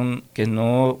corazón, que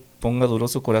no ponga duro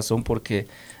su corazón, porque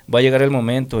va a llegar el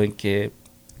momento en que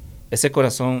ese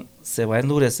corazón se va a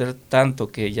endurecer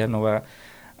tanto que ya no va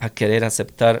a querer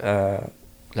aceptar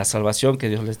la salvación que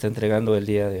Dios le está entregando el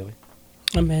día de hoy.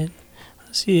 Amén.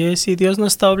 Así es, y Dios no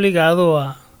está obligado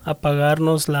a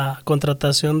pagarnos la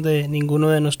contratación de ninguno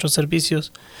de nuestros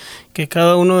servicios. Que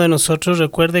cada uno de nosotros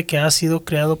recuerde que ha sido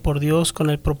creado por Dios con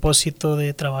el propósito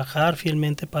de trabajar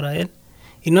fielmente para Él.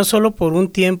 Y no solo por un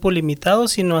tiempo limitado,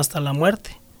 sino hasta la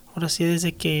muerte. Ahora sí,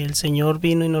 desde que el Señor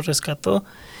vino y nos rescató,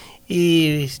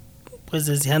 y pues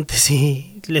desde antes,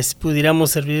 si les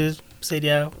pudiéramos servir,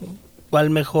 sería igual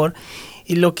mejor.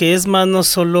 Y lo que es más, no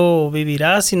solo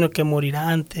vivirá, sino que morirá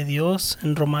ante Dios.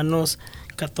 En Romanos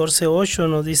 14:8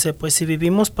 nos dice: pues si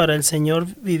vivimos para el Señor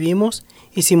vivimos,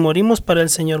 y si morimos para el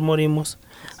Señor morimos.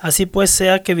 Así pues,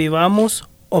 sea que vivamos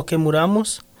o que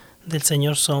muramos, del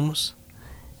Señor somos.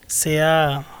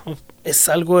 Es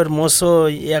algo hermoso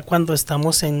ya cuando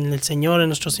estamos en el Señor, en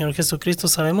nuestro Señor Jesucristo,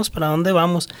 sabemos para dónde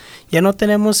vamos. Ya no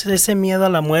tenemos ese miedo a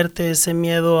la muerte, ese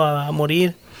miedo a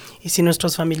morir. Y si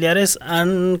nuestros familiares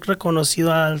han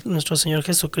reconocido a nuestro Señor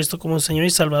Jesucristo como Señor y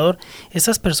Salvador,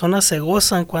 esas personas se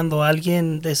gozan cuando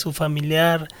alguien de su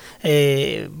familiar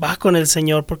va con el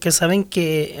Señor, porque saben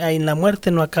que en la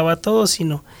muerte no acaba todo,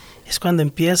 sino es cuando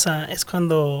empieza, es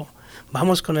cuando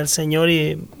vamos con el Señor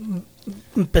y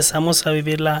empezamos a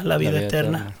vivir la vida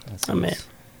eterna. Amén.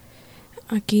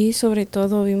 Aquí sobre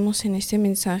todo vimos en este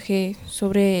mensaje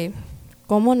sobre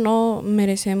cómo no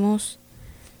merecemos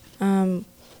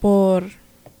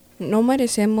no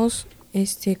merecemos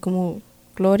como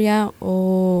gloria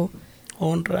o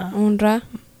honra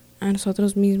a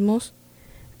nosotros mismos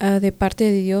de parte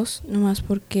de Dios, nomás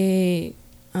porque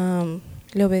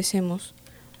le obedecemos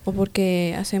o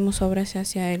porque hacemos obras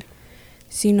hacia Él,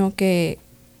 sino que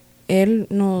Él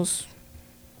nos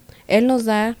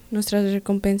da nuestras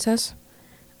recompensas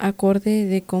acorde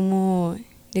de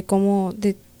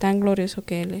tan glorioso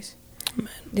que Él es. Amén.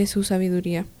 De su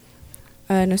sabiduría.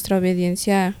 Nuestra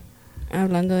obediencia,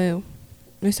 hablando de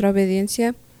nuestra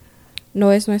obediencia,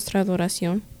 no es nuestra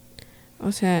adoración.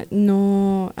 O sea,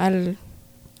 no al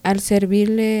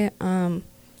servirle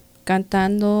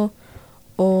cantando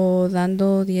o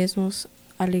dando diezmos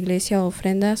a la iglesia,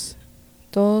 ofrendas,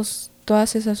 todas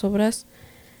esas obras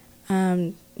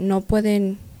no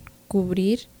pueden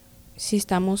cubrir si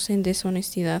estamos en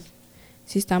deshonestidad,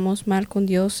 si estamos mal con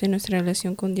Dios, en nuestra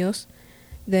relación con Dios.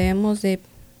 Debemos de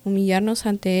humillarnos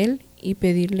ante Él y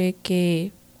pedirle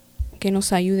que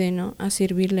nos ayude, ¿no?, a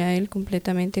servirle a Él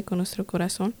completamente con nuestro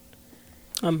corazón.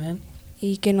 Amén.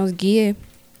 Y que nos guíe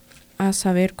a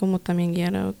saber cómo también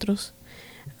guiar a otros.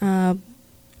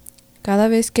 Cada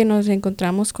vez que nos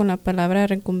encontramos con la palabra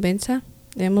recompensa,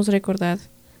 debemos recordar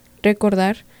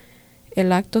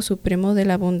el acto supremo de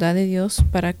la bondad de Dios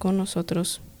para con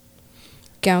nosotros.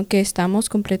 Que aunque estamos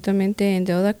completamente en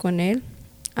deuda con Él,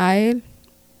 a Él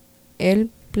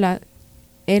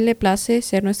le place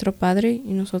ser nuestro Padre,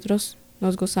 y nosotros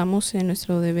nos gozamos en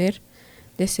nuestro deber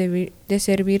de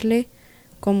servirle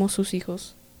como sus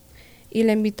hijos. Y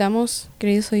le invitamos,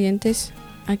 queridos oyentes,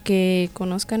 a que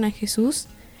conozcan a Jesús,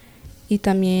 y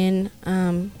también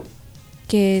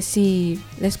que si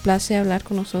les place hablar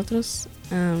con nosotros,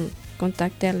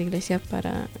 contacte a la iglesia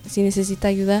si necesita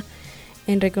ayuda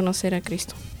en reconocer a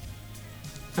Cristo.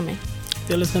 Amén.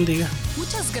 Dios les bendiga.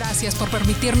 Muchas gracias por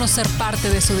permitirnos ser parte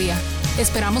de su día.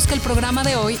 Esperamos que el programa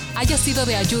de hoy haya sido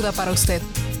de ayuda para usted.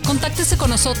 Contáctese con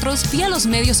nosotros vía los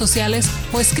medios sociales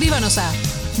o escríbanos a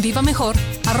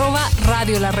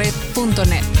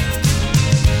vivamejor@radiolared.net.